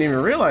sword. I didn't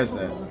even realize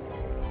that.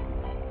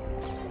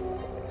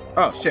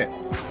 Oh, shit.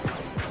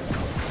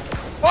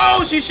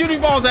 Oh, she's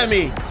shooting balls at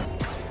me.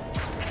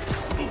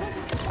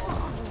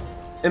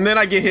 And then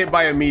I get hit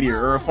by a meteor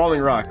or a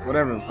falling rock,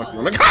 whatever the fuck you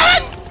want to call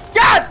it.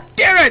 God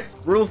damn it!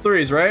 Rule of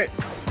threes, right?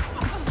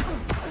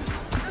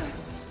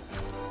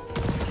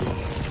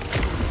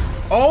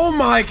 Oh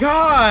my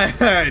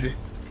God!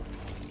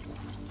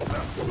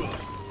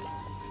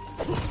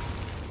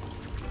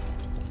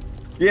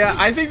 Yeah,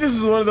 I think this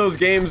is one of those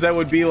games that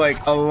would be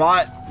like a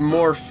lot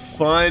more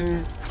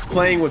fun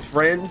playing with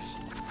friends.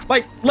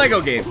 Like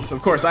Lego games,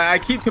 of course. I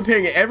keep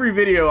comparing it. Every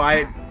video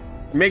I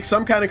make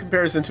some kind of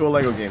comparison to a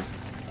Lego game.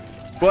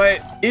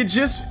 but it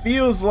just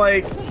feels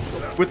like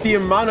with the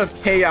amount of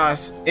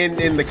chaos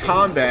in the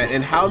combat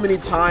and how many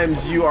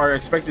times you are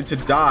expected to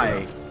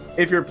die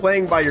if you're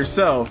playing by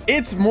yourself,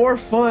 it's more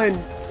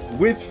fun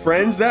with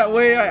friends that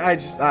way. I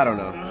don't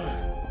know.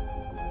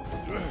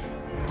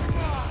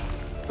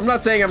 I'm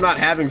not saying I'm not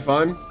having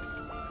fun.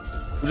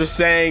 I'm just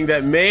saying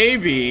that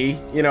maybe,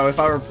 you know, if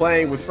I were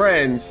playing with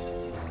friends,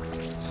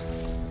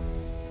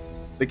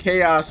 the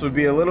chaos would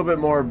be a little bit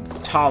more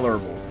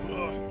tolerable.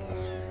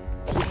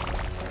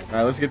 All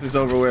right, let's get this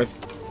over with.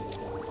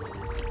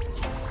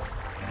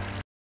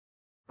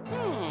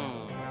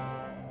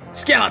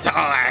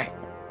 Skeletor!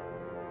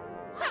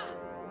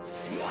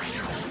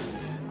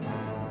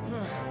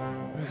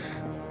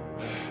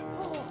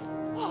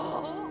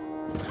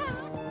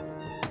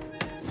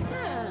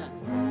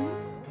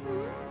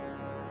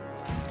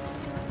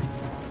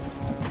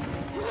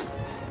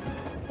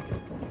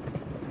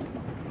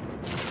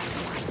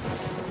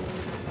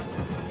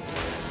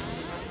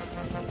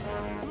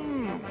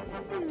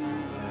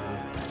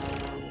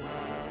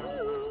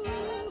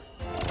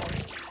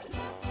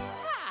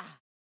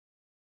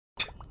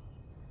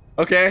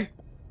 Okay,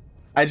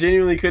 I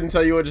genuinely couldn't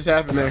tell you what just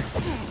happened there.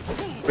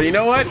 But you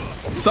know what?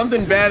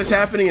 Something bad is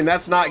happening and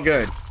that's not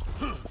good.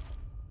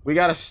 We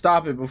gotta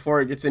stop it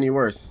before it gets any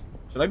worse.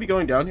 Should I be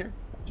going down here?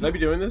 Should I be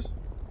doing this?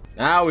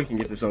 Now we can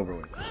get this over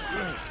with.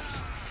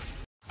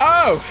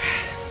 Oh!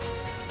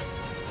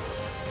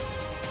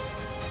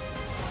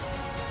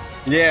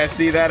 Yeah,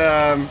 see that,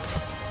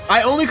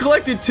 I only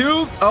collected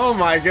 2? Oh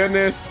my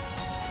goodness.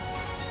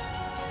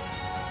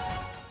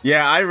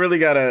 Yeah, I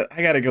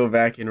gotta go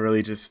back and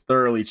really just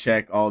thoroughly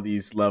check all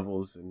these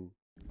levels. And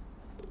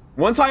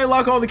once I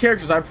unlock all the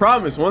characters, I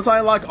promise, once I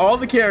unlock all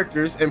the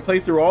characters and play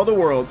through all the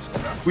worlds,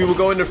 we will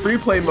go into free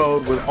play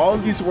mode with all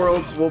of these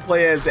worlds. We'll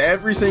play as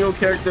every single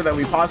character that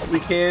we possibly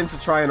can to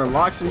try and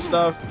unlock some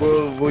stuff.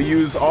 We'll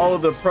use all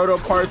of the proto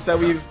parts that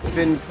we've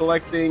been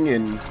collecting,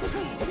 and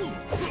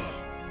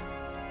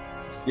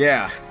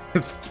yeah,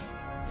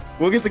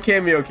 we'll get the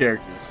cameo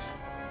characters.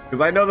 Because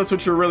I know that's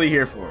what you're really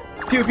here for.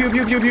 Pew, pew,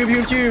 pew, pew, pew,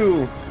 pew,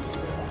 pew.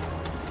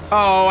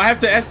 Oh, I have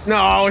to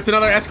no, it's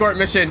another escort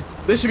mission.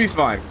 This should be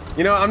fine.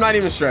 You know, I'm not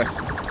even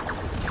stressed.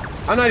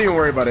 I'm not even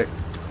worried about it.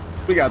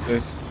 We got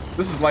this.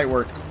 This is light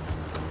work.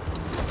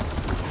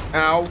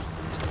 Ow.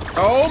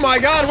 Oh my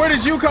god, where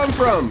did you come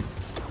from?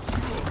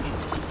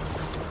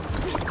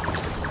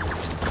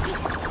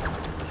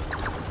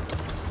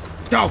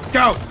 Go,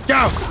 go,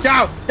 go,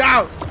 go,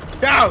 go,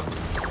 go.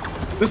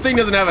 This thing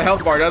doesn't have a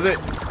health bar, does it?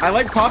 I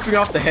like popping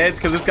off the heads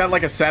because it's got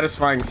like a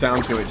satisfying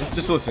sound to it.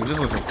 Just listen, just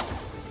listen.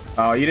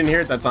 Oh, you didn't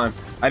hear it that time.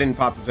 I didn't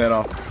pop his head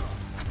off.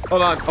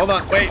 Hold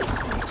on, wait.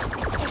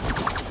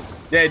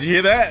 Yeah, did you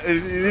hear that?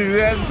 Did you hear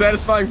that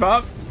satisfying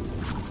pop?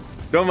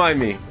 Don't mind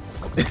me.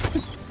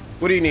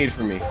 What do you need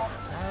from me?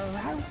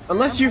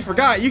 Unless you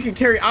forgot, you can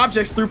carry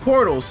objects through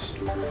portals.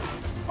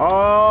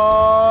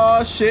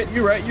 Oh, shit,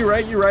 you're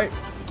right.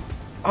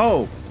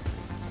 Oh.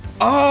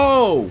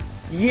 Oh,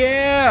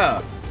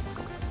 yeah.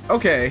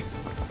 Okay.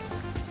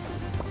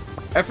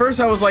 At first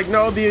I was like,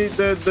 no,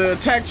 the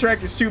attack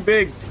track is too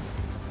big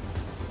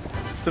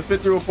to fit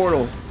through a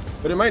portal,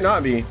 but it might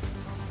not be.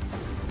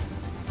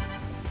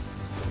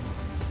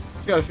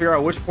 You gotta figure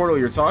out which portal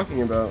you're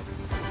talking about.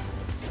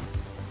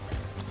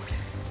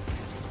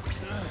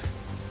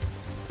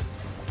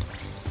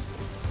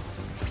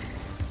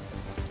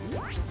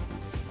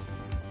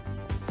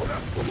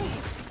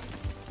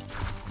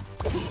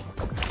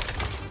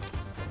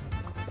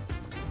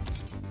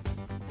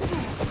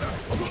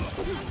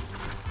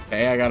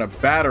 Okay, I got a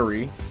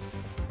battery.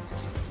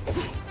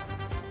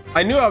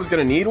 I knew I was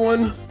gonna need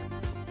one,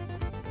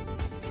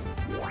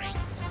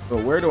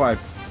 but where do I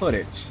put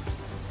it?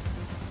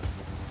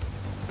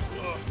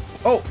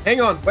 Oh, hang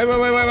on.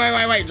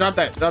 Wait. Drop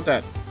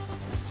that.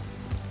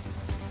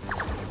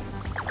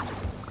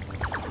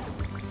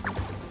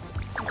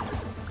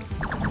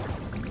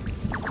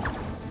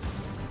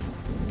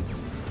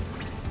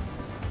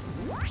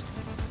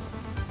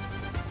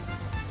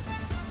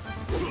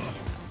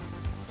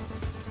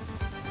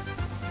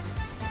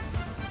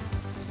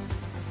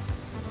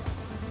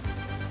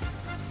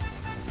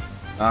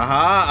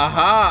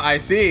 Aha, I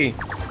see.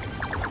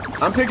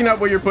 I'm picking up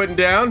what you're putting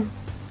down.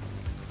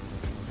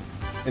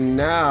 And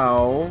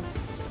now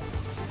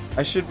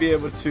I should be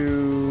able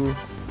to...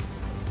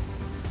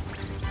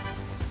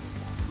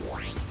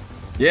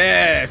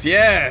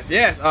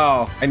 Yes.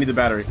 Oh, I need the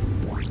battery.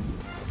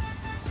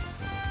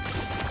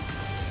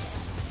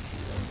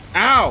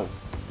 Ow.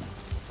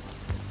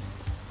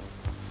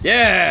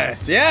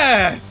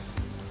 Yes.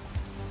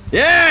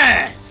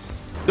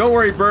 Don't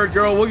worry, bird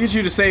girl. We'll get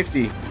you to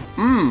safety.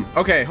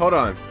 Okay, hold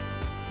on.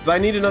 Because I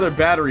need another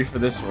battery for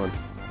this one.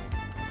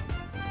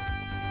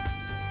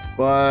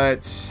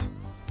 But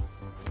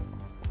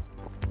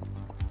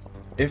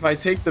if I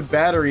take the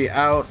battery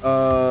out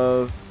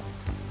of...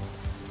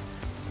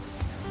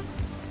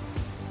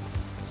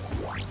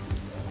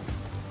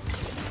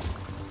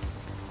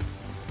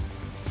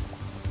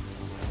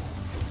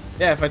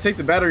 Yeah, if I take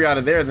the battery out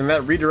of there, then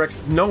that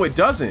redirects... No, it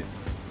doesn't.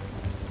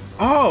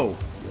 Oh,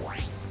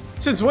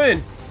 Since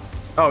when?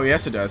 Oh,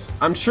 yes, it does.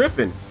 I'm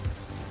tripping.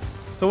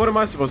 So what am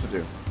I supposed to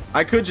do?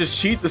 I could just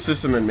cheat the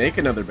system and make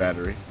another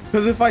battery.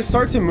 Because if I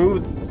start to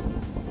move...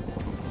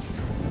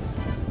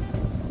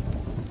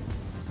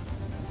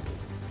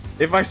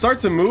 If I start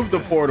to move the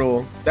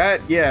portal,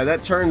 that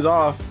turns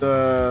off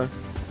the...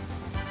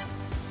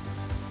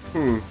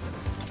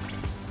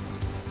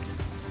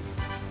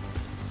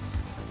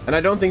 And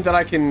I don't think that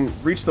I can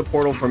reach the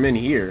portal from in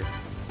here.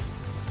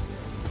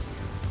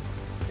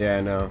 Yeah,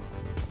 I know.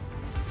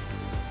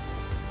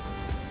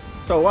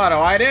 So what do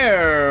I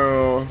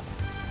do?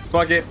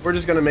 Fuck it, we're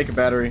just gonna make a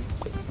battery.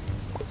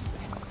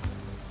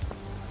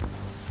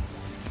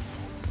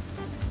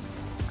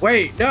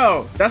 Wait,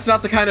 no, that's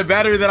not the kind of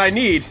battery that I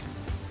need.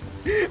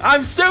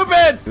 I'm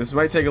stupid! This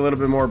might take a little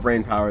bit more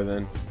brain power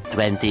then.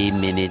 20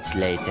 minutes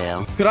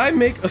later. Could I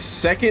make a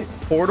second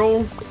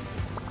portal?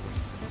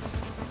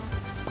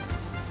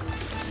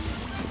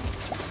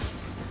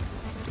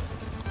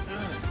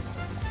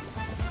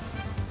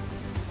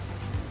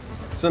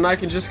 So then I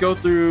can just go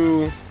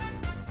through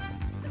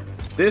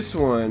this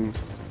one.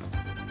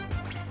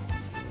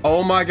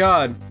 Oh my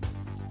god.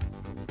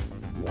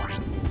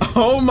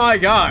 Oh my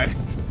god.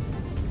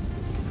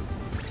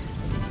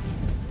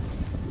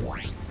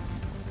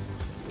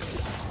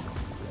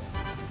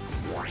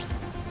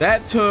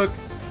 That took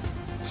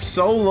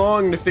so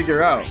long to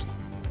figure out.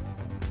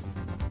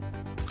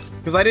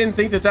 Because I didn't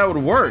think that that would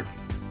work.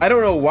 I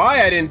don't know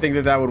why I didn't think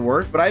that that would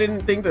work, but I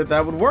didn't think that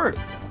that would work.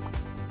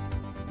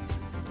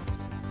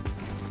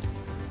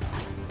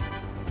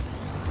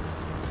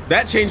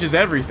 That changes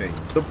everything.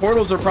 The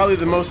portals are probably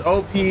the most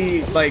OP,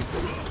 like,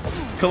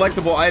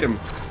 collectible item.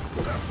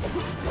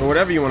 Or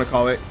whatever you want to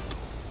call it.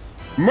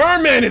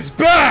 Merman is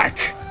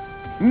back!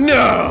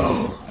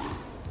 No!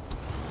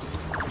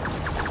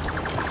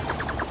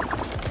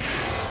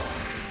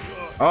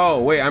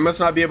 Oh, wait, I must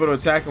not be able to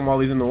attack him while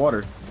he's in the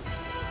water.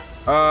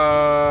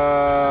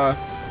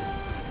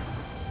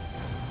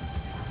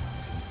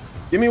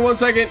 Give me 1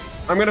 second.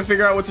 I'm gonna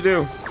figure out what to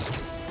do.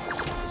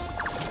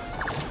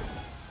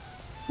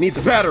 Needs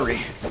a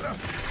battery.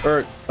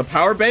 Or a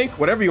power bank,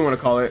 whatever you want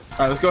to call it.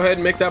 Alright, let's go ahead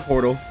and make that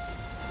portal.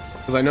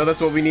 Because I know that's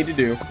what we need to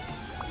do.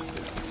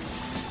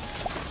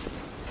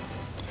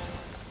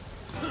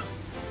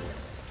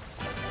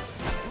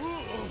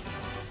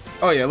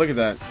 Oh yeah, look at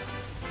that.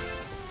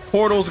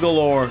 Portals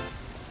galore.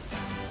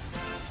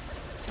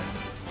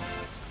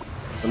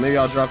 So maybe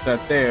I'll drop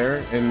that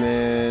there and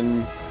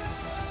then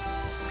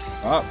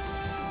up.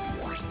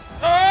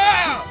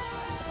 Ah!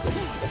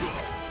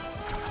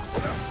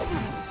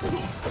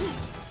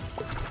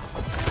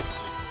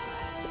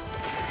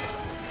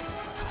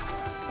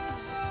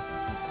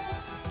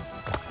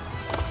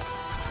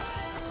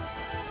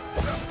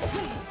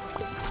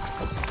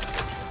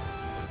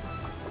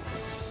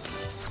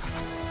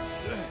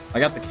 I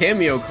got the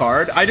cameo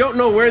card. I don't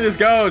know where this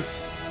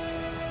goes.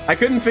 I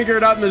couldn't figure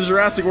it out in the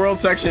Jurassic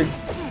World section.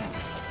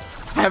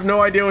 I have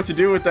no idea what to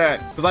do with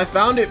that because I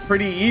found it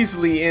pretty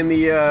easily in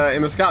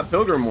the Scott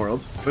Pilgrim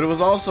world, but it was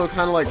also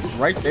kind of like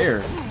right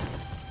there.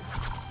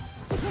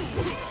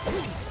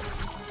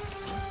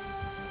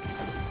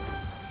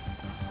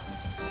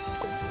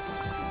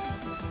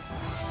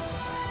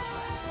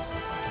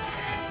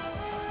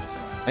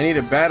 I need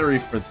a battery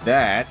for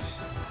that.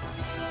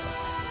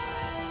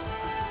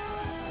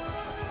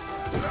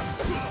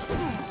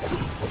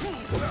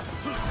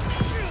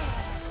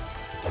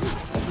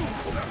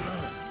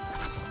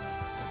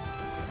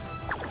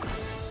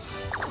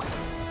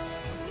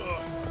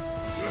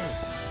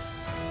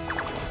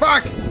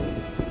 Fuck!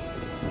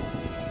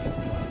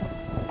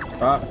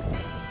 Up.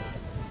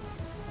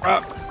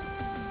 Up.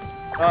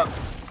 Up.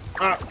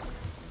 Up.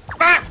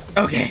 Ah!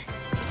 Okay.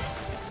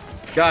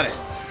 Got it.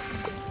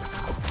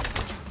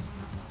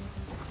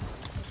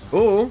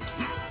 Ooh.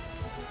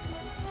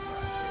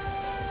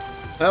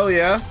 Hell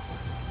yeah.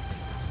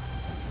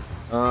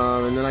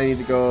 And then I need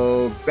to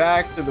go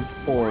back to the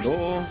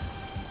portal.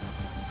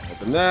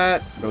 Open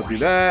that. Go through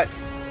that.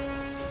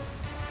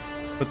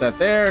 Put that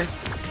there.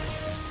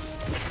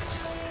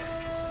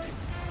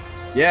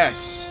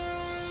 Yes.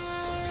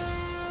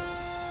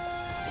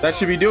 That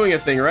should be doing a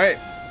thing, right?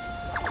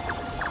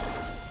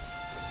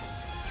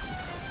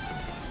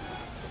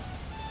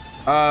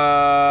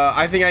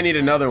 I think I need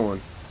another one.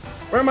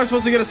 Where am I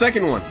supposed to get a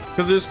second one?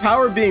 Because there's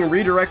power being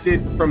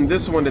redirected from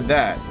this one to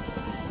that.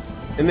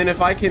 And then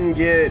if I can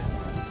get...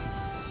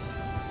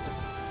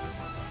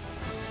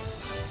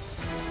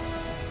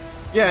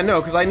 Yeah, no,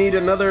 because I need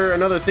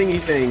another thingy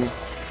thing.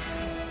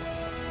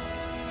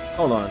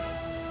 Hold on.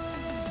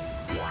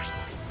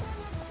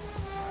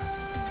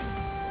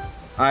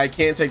 I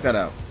can't take that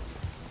out.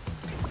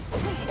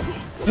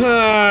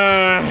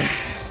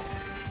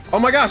 Oh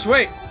my gosh,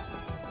 wait.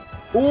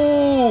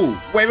 Ooh.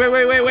 Wait.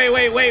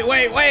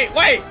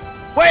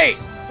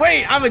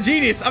 I'm a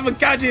genius. I'm a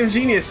goddamn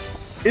genius.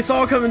 It's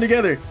all coming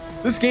together.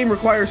 This game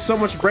requires so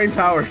much brain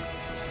power.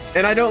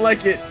 And I don't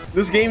like it.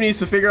 This game needs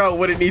to figure out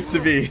what it needs to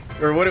be.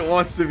 Or what it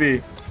wants to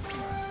be.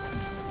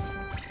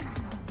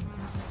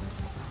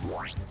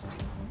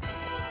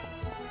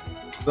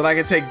 So that I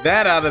can take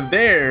that out of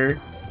there,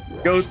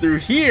 go through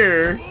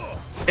here,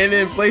 and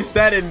then place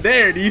that in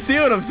there. Do you see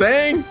what I'm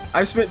saying?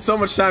 I've spent so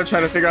much time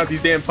trying to figure out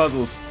these damn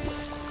puzzles.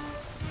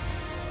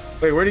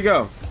 Wait, where'd he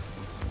go?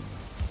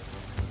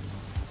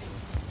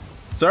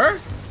 Sir?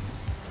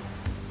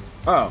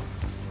 Oh.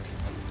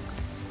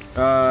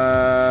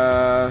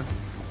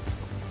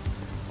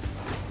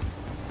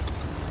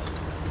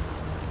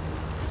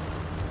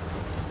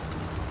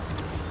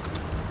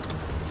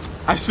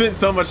 I've spent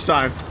so much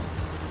time.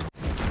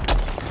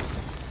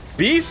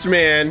 Beast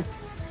Man?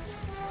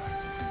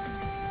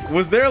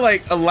 Was there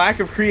like a lack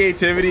of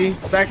creativity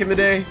back in the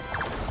day?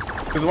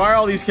 Because why are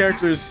all these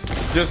characters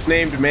just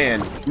named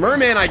man?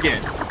 Merman I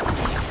get.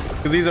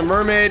 Because he's a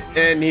mermaid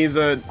and he's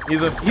a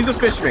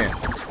fish man.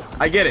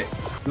 I get it.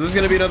 Is this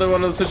gonna be another one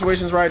of those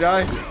situations where I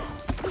die?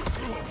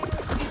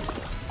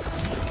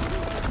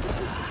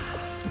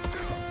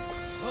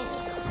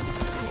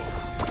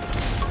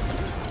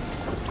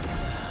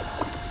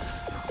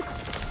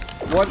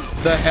 What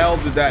the hell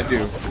did that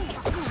do?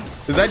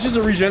 Is that just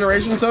a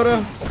regeneration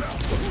soda?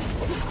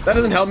 That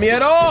doesn't help me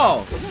at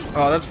all.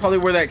 Oh, that's probably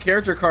where that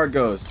character card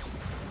goes.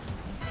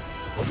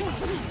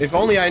 If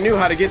only I knew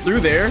how to get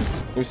through there.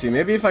 Let me see,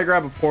 maybe if I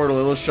grab a portal,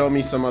 it'll show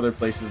me some other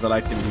places that I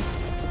can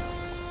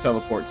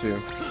teleport to.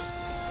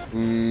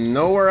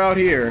 Nowhere out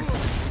here.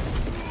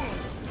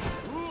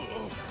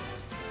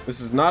 This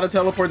is not a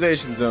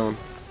teleportation zone.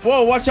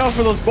 Whoa, watch out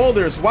for those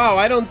boulders. Wow,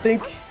 I don't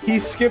think he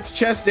skipped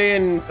chest day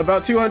in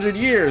about 200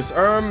 years.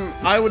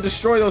 I would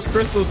destroy those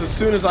crystals as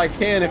soon as I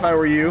can if I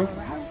were you.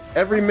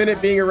 Every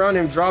minute being around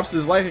him drops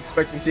his life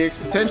expectancy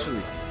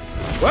exponentially.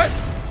 What?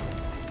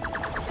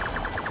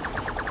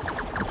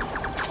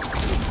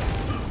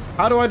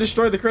 How do I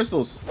destroy the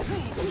crystals?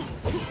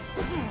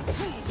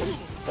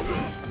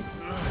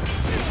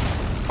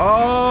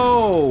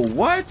 Oh,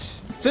 what?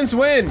 Since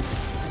when?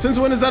 Since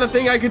when is that a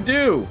thing I could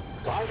do?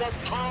 By the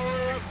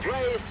power of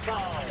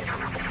Greyskull.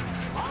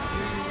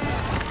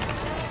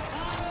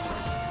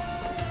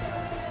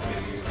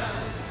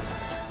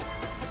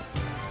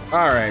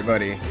 All right,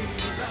 buddy.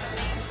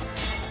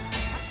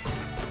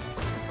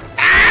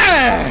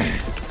 Ah!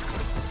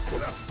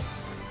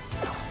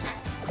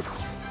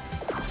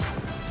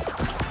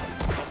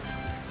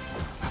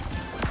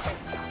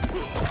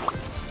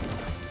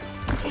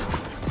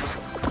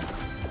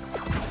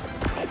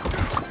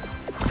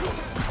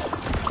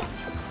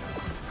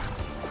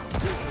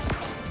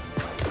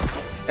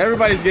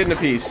 Everybody's getting a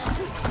piece.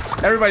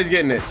 Everybody's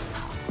getting it.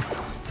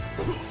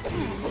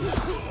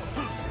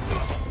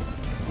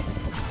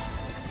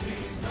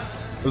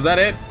 Was that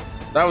it?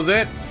 That was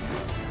it?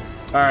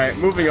 Alright,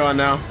 moving on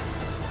now.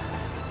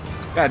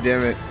 God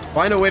damn it.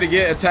 Find a way to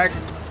get attack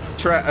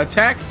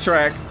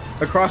track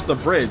across the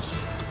bridge.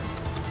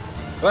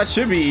 Well, that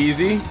should be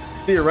easy,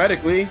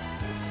 theoretically.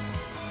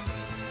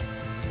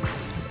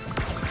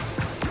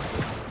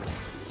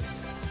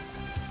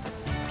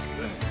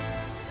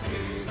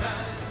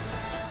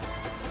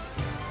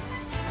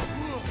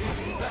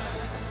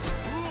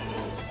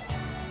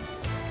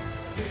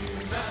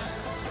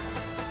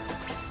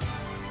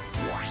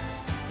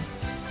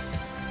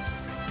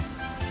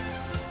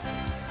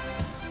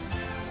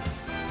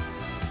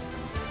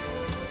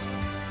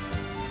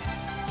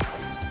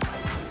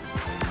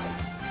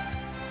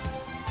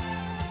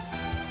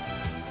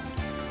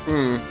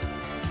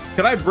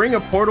 Could I bring a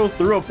portal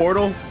through a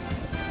portal?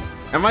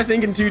 Am I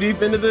thinking too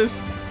deep into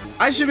this?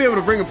 I should be able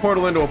to bring a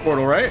portal into a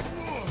portal, right?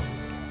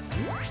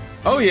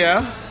 Oh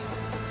yeah.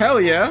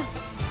 Hell yeah.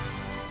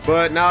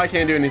 But now I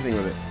can't do anything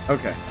with it.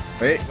 Okay.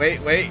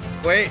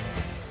 Wait.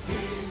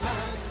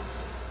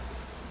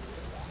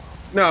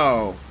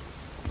 No.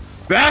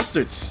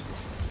 Bastards!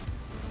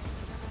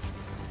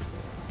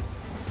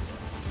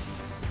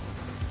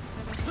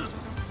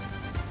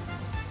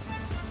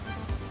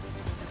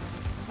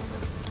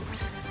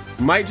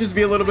 Might just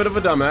be a little bit of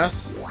a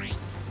dumbass.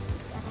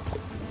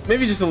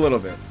 Maybe just a little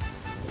bit.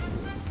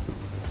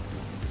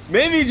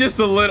 Maybe just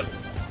a little.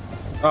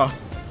 Oh.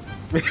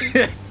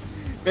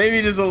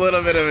 Maybe just a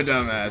little bit of a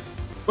dumbass.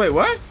 Wait,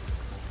 what?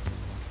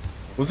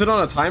 Was it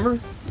on a timer?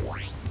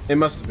 It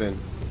must have been.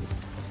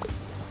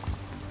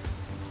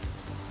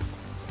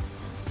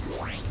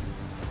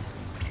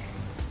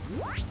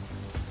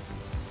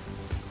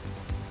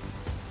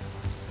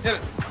 Hit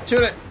it.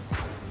 Shoot it.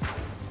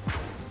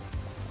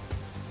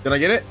 Did I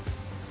get it?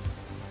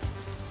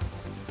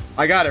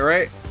 I got it,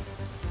 right?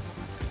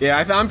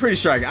 Yeah, I'm pretty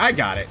sure I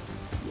got it.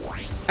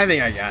 I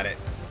think I got it.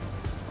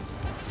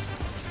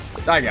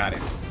 I got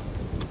it.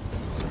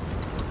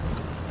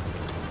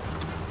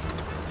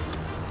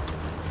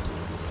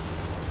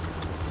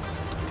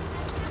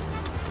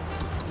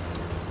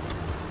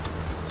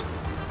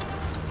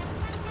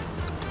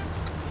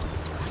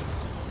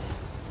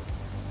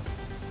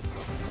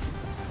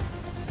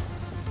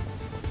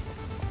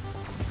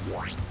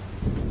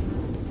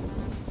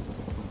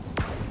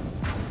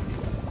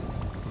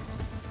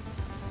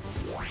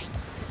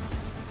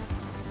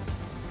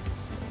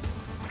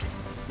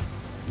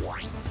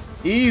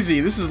 Easy.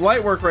 This is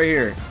light work right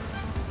here.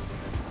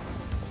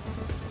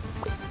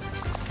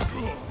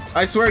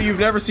 I swear you've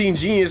never seen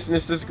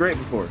geniusness this great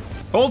before.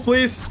 Hold,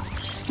 please.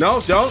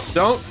 No, don't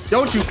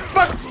you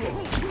fuck.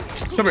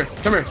 Come here,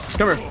 come here,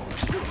 come here,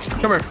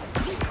 come here,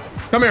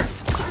 come here,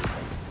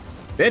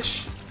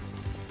 bitch.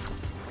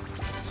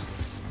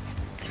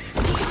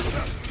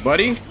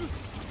 Buddy,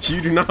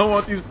 you do not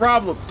want these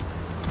problems.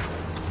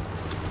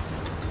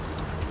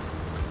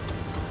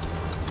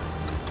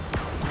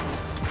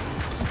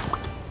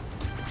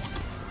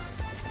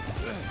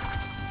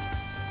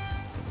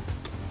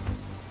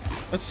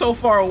 That's so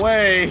far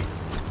away.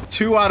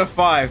 2 out of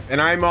 5, and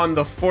I'm on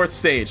the 4th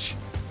stage.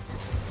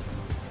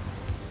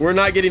 We're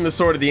not getting the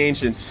Sword of the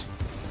Ancients.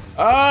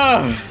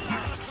 Oh,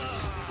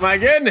 my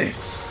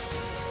goodness.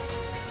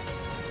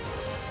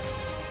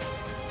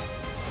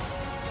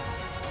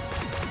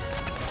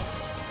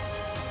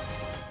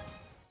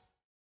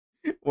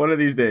 One of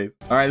these days.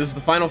 All right, this is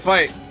the final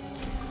fight.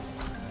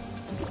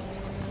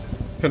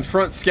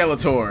 Confront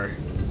Skeletor.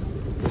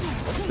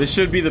 This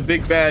should be the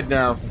big bad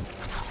now.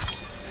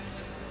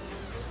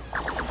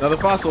 Another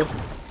fossil.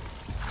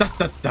 Da,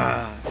 da,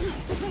 da.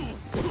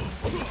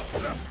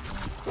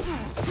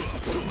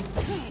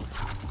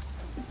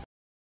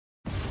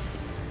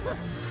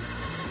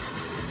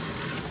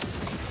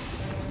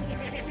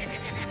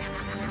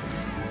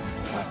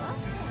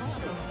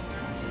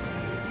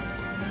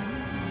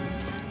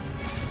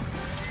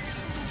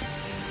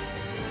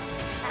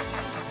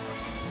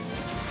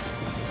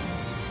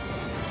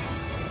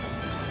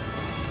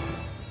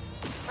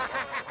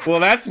 Well,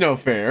 that's no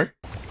fair.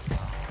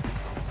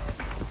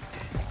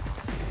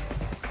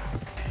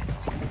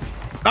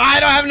 I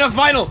don't have enough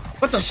vinyl.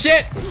 What the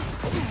shit?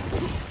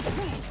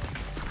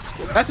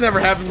 That's never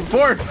happened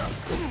before.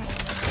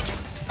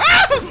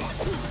 Ah!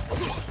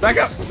 Back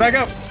up, back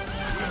up.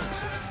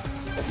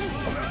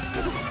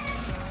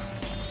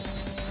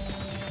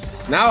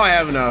 Now I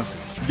have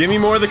enough. Give me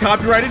more of the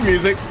copyrighted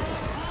music.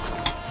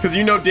 Because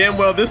you know damn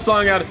well this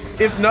song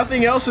if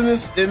nothing else in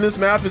this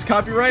map is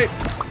copyright,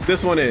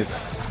 this one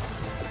is.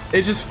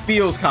 It just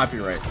feels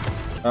copyright.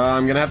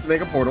 I'm gonna have to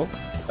make a portal.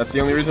 That's the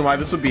only reason why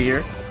this would be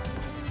here.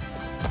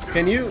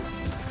 Can you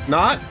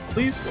not,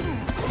 please?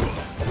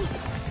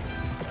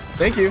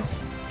 Thank you.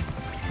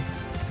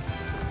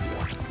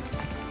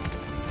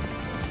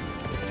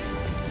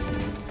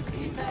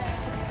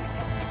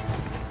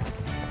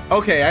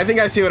 Okay, I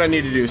think I see what I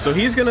need to do. So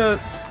he's gonna...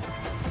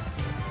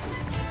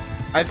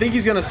 I think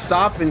he's gonna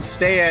stop and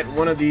stay at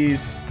one of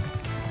these...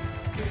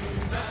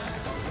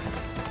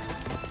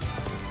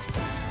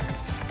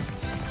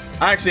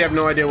 I actually have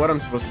no idea what I'm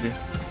supposed to do.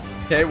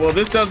 Okay, well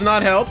this does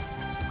not help.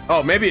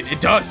 Oh, maybe it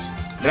does.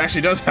 It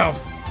actually does help.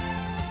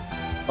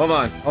 Hold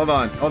on, hold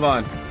on, hold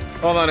on.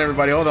 Hold on,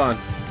 everybody, hold on.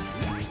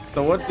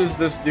 So what does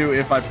this do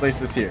if I place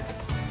this here?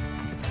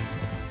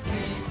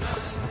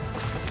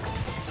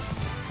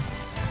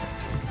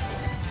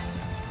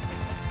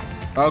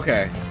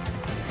 Okay.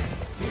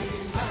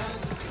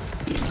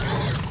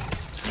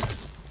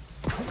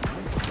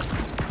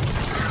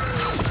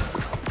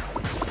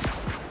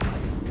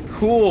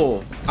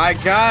 Cool. I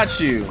got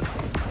you.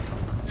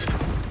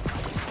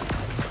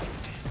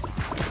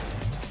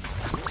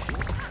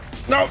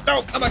 No,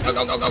 no, come on, go,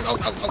 go, go, go, go,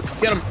 go, go.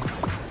 Get him.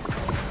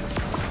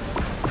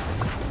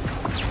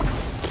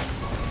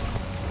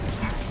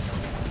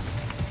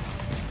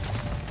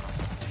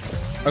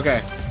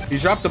 Okay, he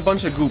dropped a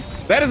bunch of goop.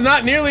 That is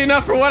not nearly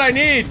enough for what I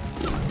need.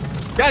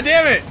 God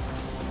damn it.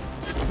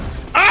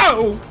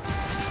 Oh!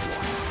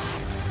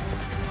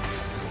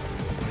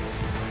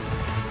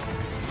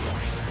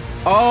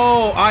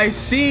 Oh, I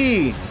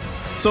see.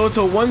 So it's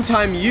a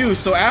one-time use.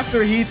 So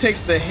after he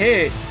takes the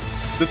hit,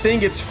 the thing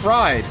gets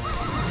fried.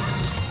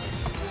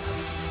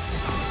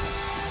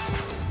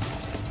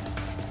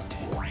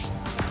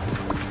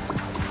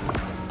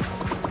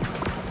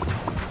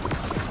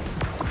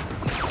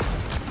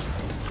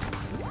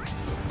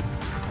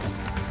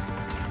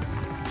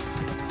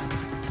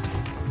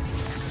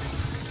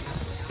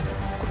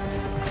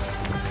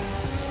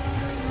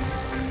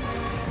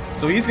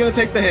 So he's gonna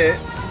take the hit.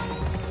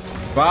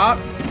 Bop.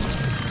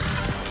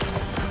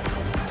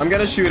 I'm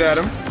gonna shoot at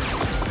him.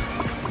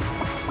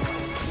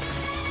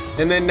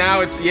 And then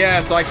now it's,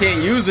 yeah, so I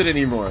can't use it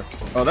anymore.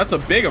 Oh, that's a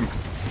big one.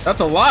 That's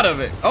a lot of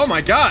it. Oh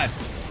my god.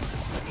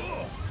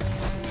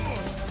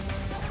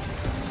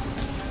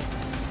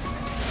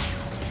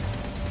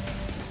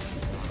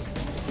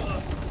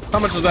 How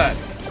much was that?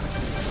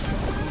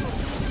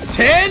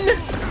 10?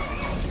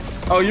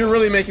 Oh, you're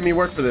really making me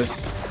work for this.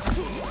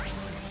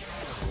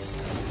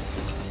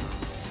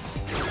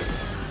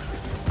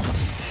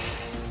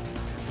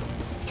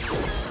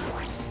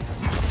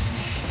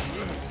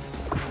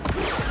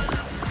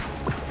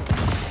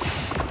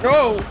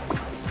 Go!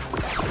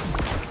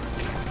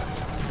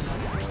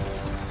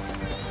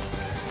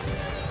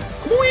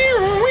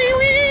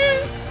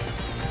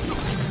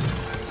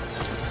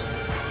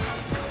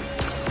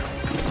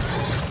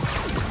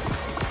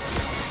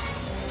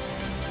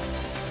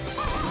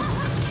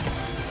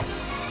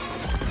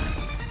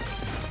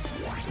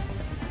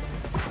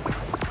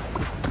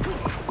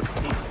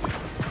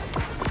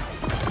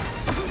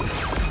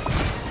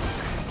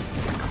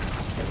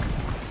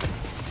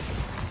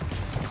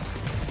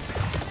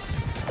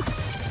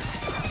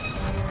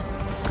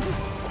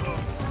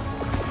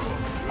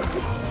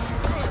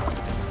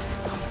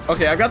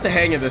 Okay, I've got the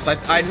hang of this.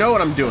 I know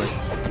what I'm doing.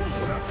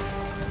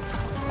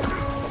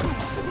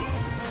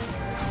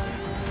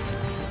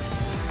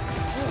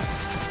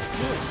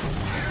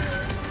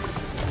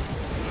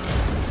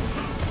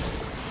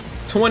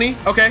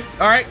 $20. Okay,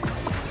 all right.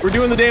 We're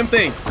doing the damn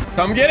thing.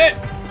 Come get it.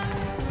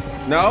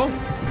 No?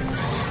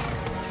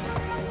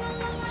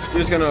 You're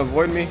just gonna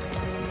avoid me?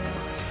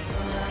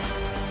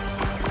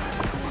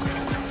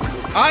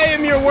 I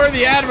am your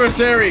worthy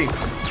adversary.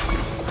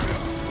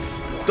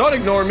 Don't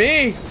ignore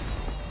me.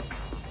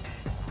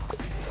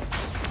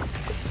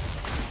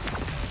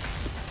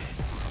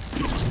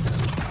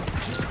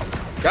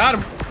 Got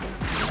him.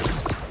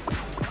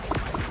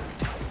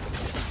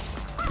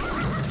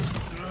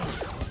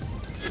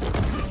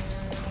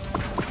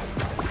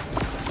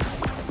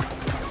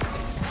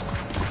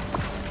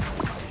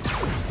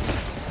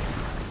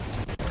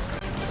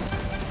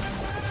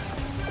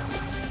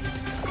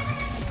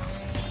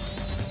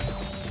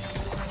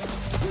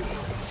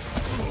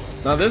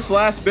 Now this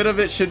last bit of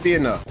it should be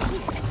enough.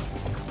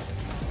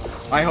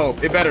 I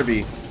hope. It better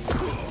be.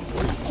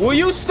 Will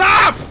you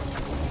stop?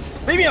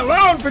 Leave me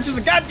alone for just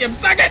a goddamn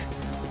second!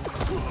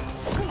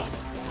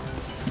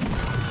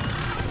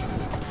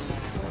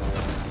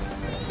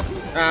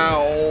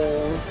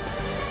 Ow.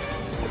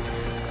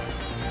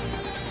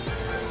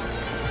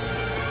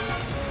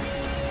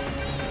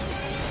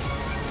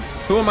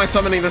 Who am I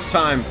summoning this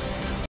time?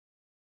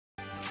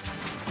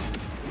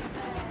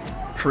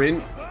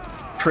 Cringer?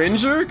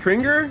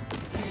 Cringer?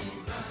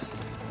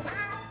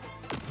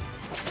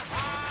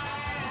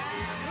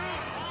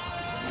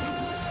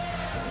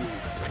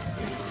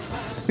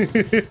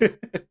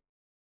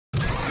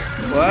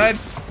 What?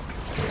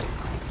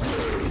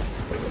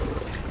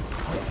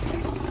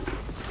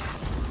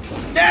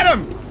 Get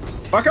him!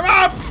 Fuck him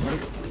up!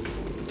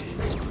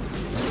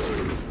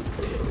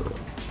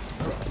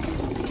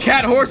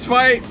 Cat horse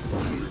fight!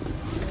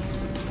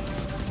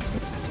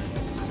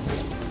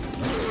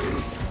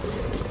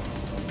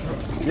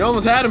 You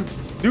almost had him.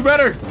 Do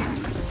better.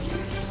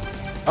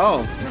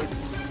 Oh.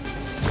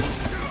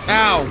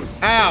 Ow.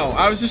 Ow.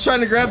 I was just trying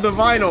to grab the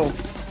vinyl.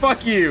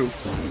 Fuck you.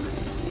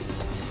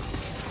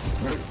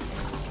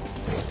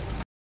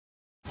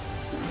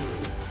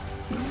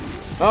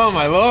 Oh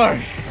my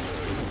lord.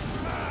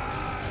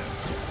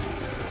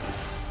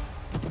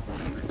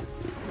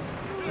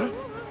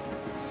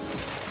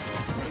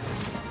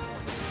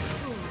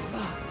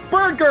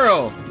 Bird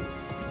girl.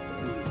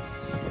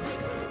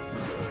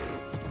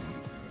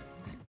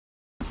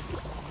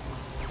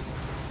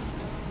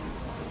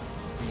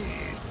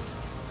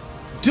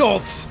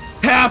 Adults,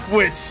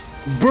 halfwits,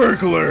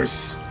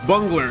 burglars,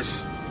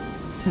 bunglers,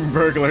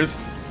 burglars,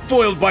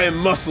 foiled by a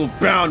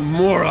muscle-bound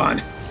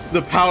moron.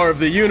 The power of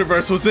the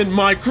universe was in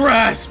my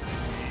grasp.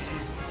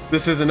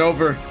 This isn't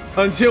over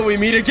until we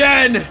meet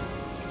again.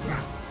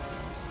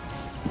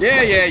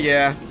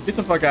 Yeah. Get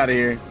the fuck out of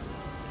here.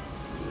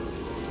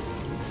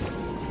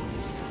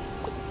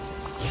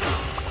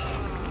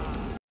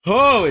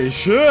 Holy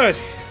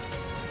shit.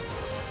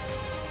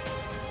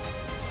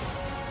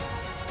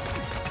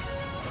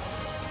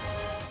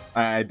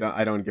 I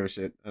don't give a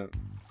shit.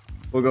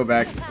 We'll go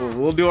back.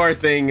 We'll do our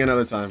thing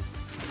another time.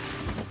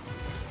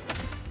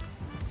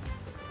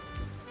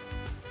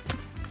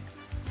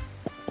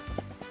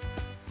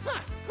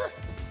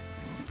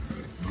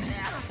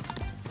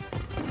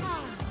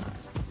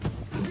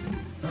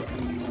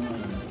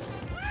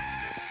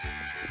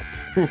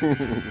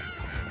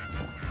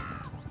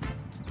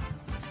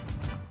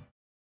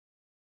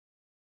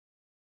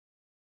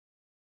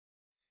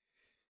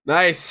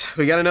 Nice.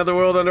 We got another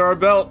world under our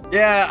belt.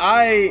 Yeah,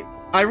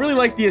 I really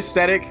like the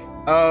aesthetic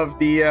of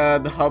the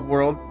hub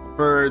world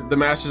for the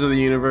Masters of the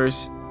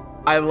Universe.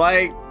 I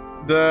like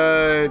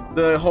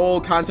the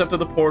whole concept of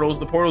the portals.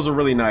 The portals are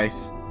really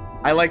nice.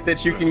 I like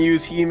that you can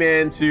use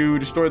He-Man to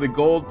destroy the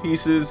gold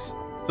pieces,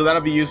 so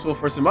that'll be useful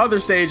for some other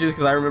stages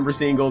because I remember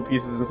seeing gold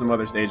pieces in some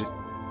other stages.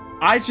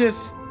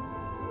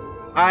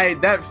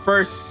 That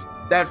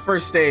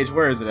first stage,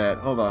 where is it at?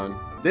 Hold on.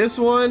 This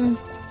one,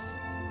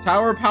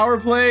 Tower Power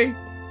Play,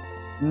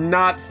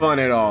 not fun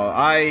at all.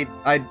 I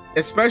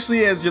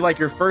especially as you're like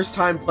your first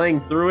time playing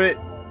through it,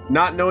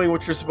 not knowing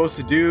what you're supposed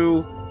to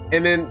do,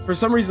 and then for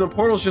some reason the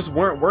portals just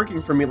weren't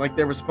working for me like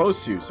they were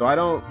supposed to. So I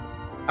don't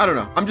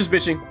know. I'm just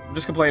bitching. I'm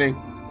just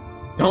complaining.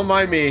 Don't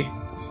mind me.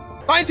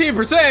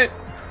 19%.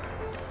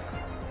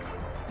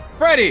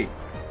 Freddy,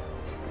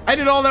 I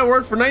did all that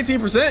work for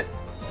 19%.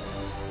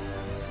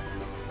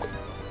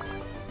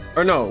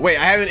 Or no, wait,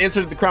 I haven't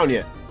inserted the crown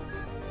yet.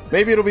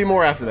 Maybe it'll be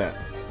more after that.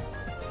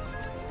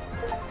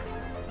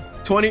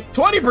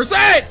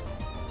 20%!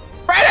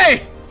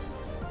 Friday!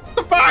 What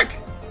the fuck?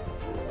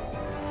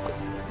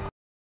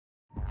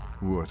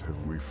 What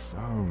have we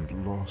found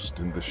lost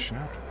in the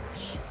shadows?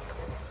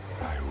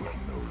 I will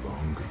no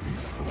longer be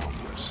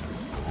formless and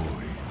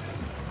void.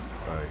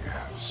 I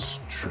have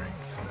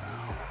strength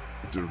now,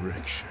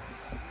 direction,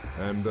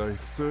 and I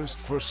thirst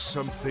for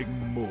something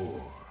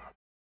more.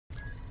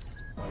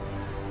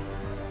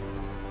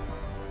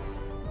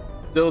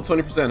 Still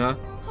 20%, huh?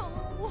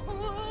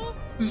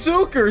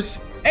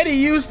 Zookers! Eddy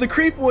used the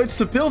creepoids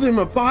to build him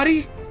a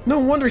body? No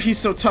wonder he's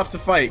so tough to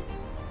fight.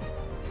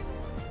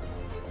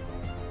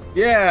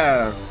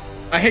 Yeah,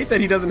 I hate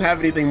that he doesn't have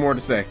anything more to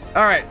say.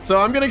 All right, so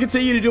I'm gonna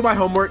continue to do my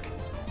homework.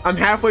 I'm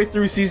halfway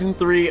through season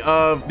 3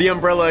 of The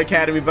Umbrella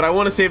Academy, but I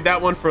want to save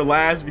that one for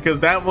last because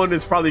that one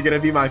is probably gonna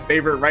be my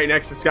favorite right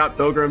next to Scott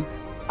Pilgrim.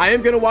 I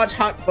am gonna watch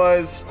Hot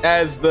Fuzz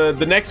as the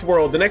next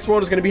world. The next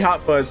world is gonna be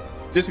Hot Fuzz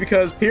just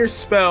because Pierce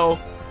Spell,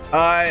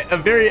 a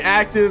very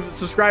active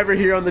subscriber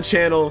here on the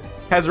channel,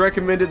 has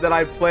recommended that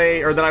I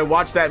play or that I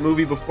watch that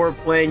movie before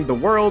playing the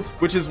worlds,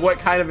 which is what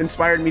kind of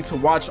inspired me to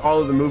watch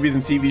all of the movies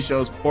and TV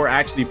shows before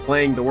actually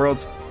playing the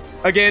worlds.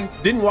 Again,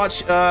 didn't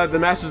watch the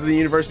Masters of the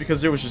Universe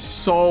because there was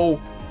just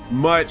so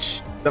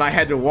much that I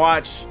had to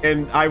watch,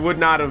 and I would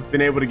not have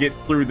been able to get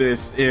through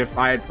this if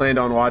I had planned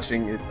on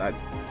watching it.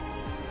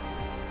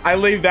 I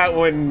leave that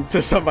one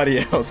to somebody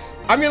else.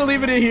 I'm gonna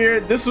leave it in here.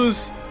 This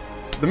was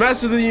the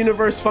Masters of the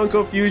Universe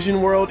Funko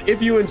Fusion World.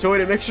 If you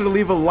enjoyed it, make sure to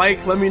leave a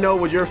like. Let me know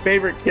what your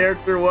favorite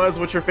character was,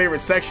 what your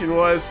favorite section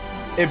was.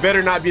 It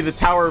better not be the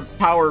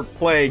power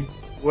play,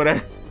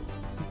 whatever.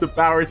 The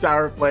power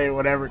tower play,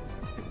 whatever.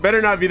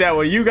 Better not be that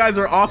one. You guys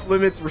are off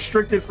limits,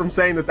 restricted from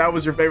saying that that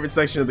was your favorite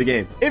section of the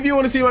game. If you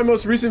want to see my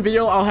most recent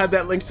video, I'll have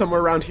that linked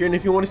somewhere around here. And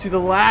if you want to see the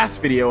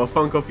last video of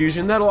Funko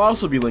Fusion, that'll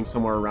also be linked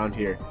somewhere around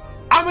here.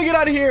 I'm gonna get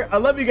out of here. I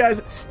love you guys.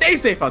 Stay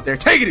safe out there.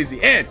 Take it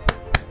easy. And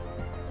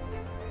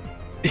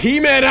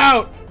He-Man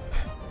out.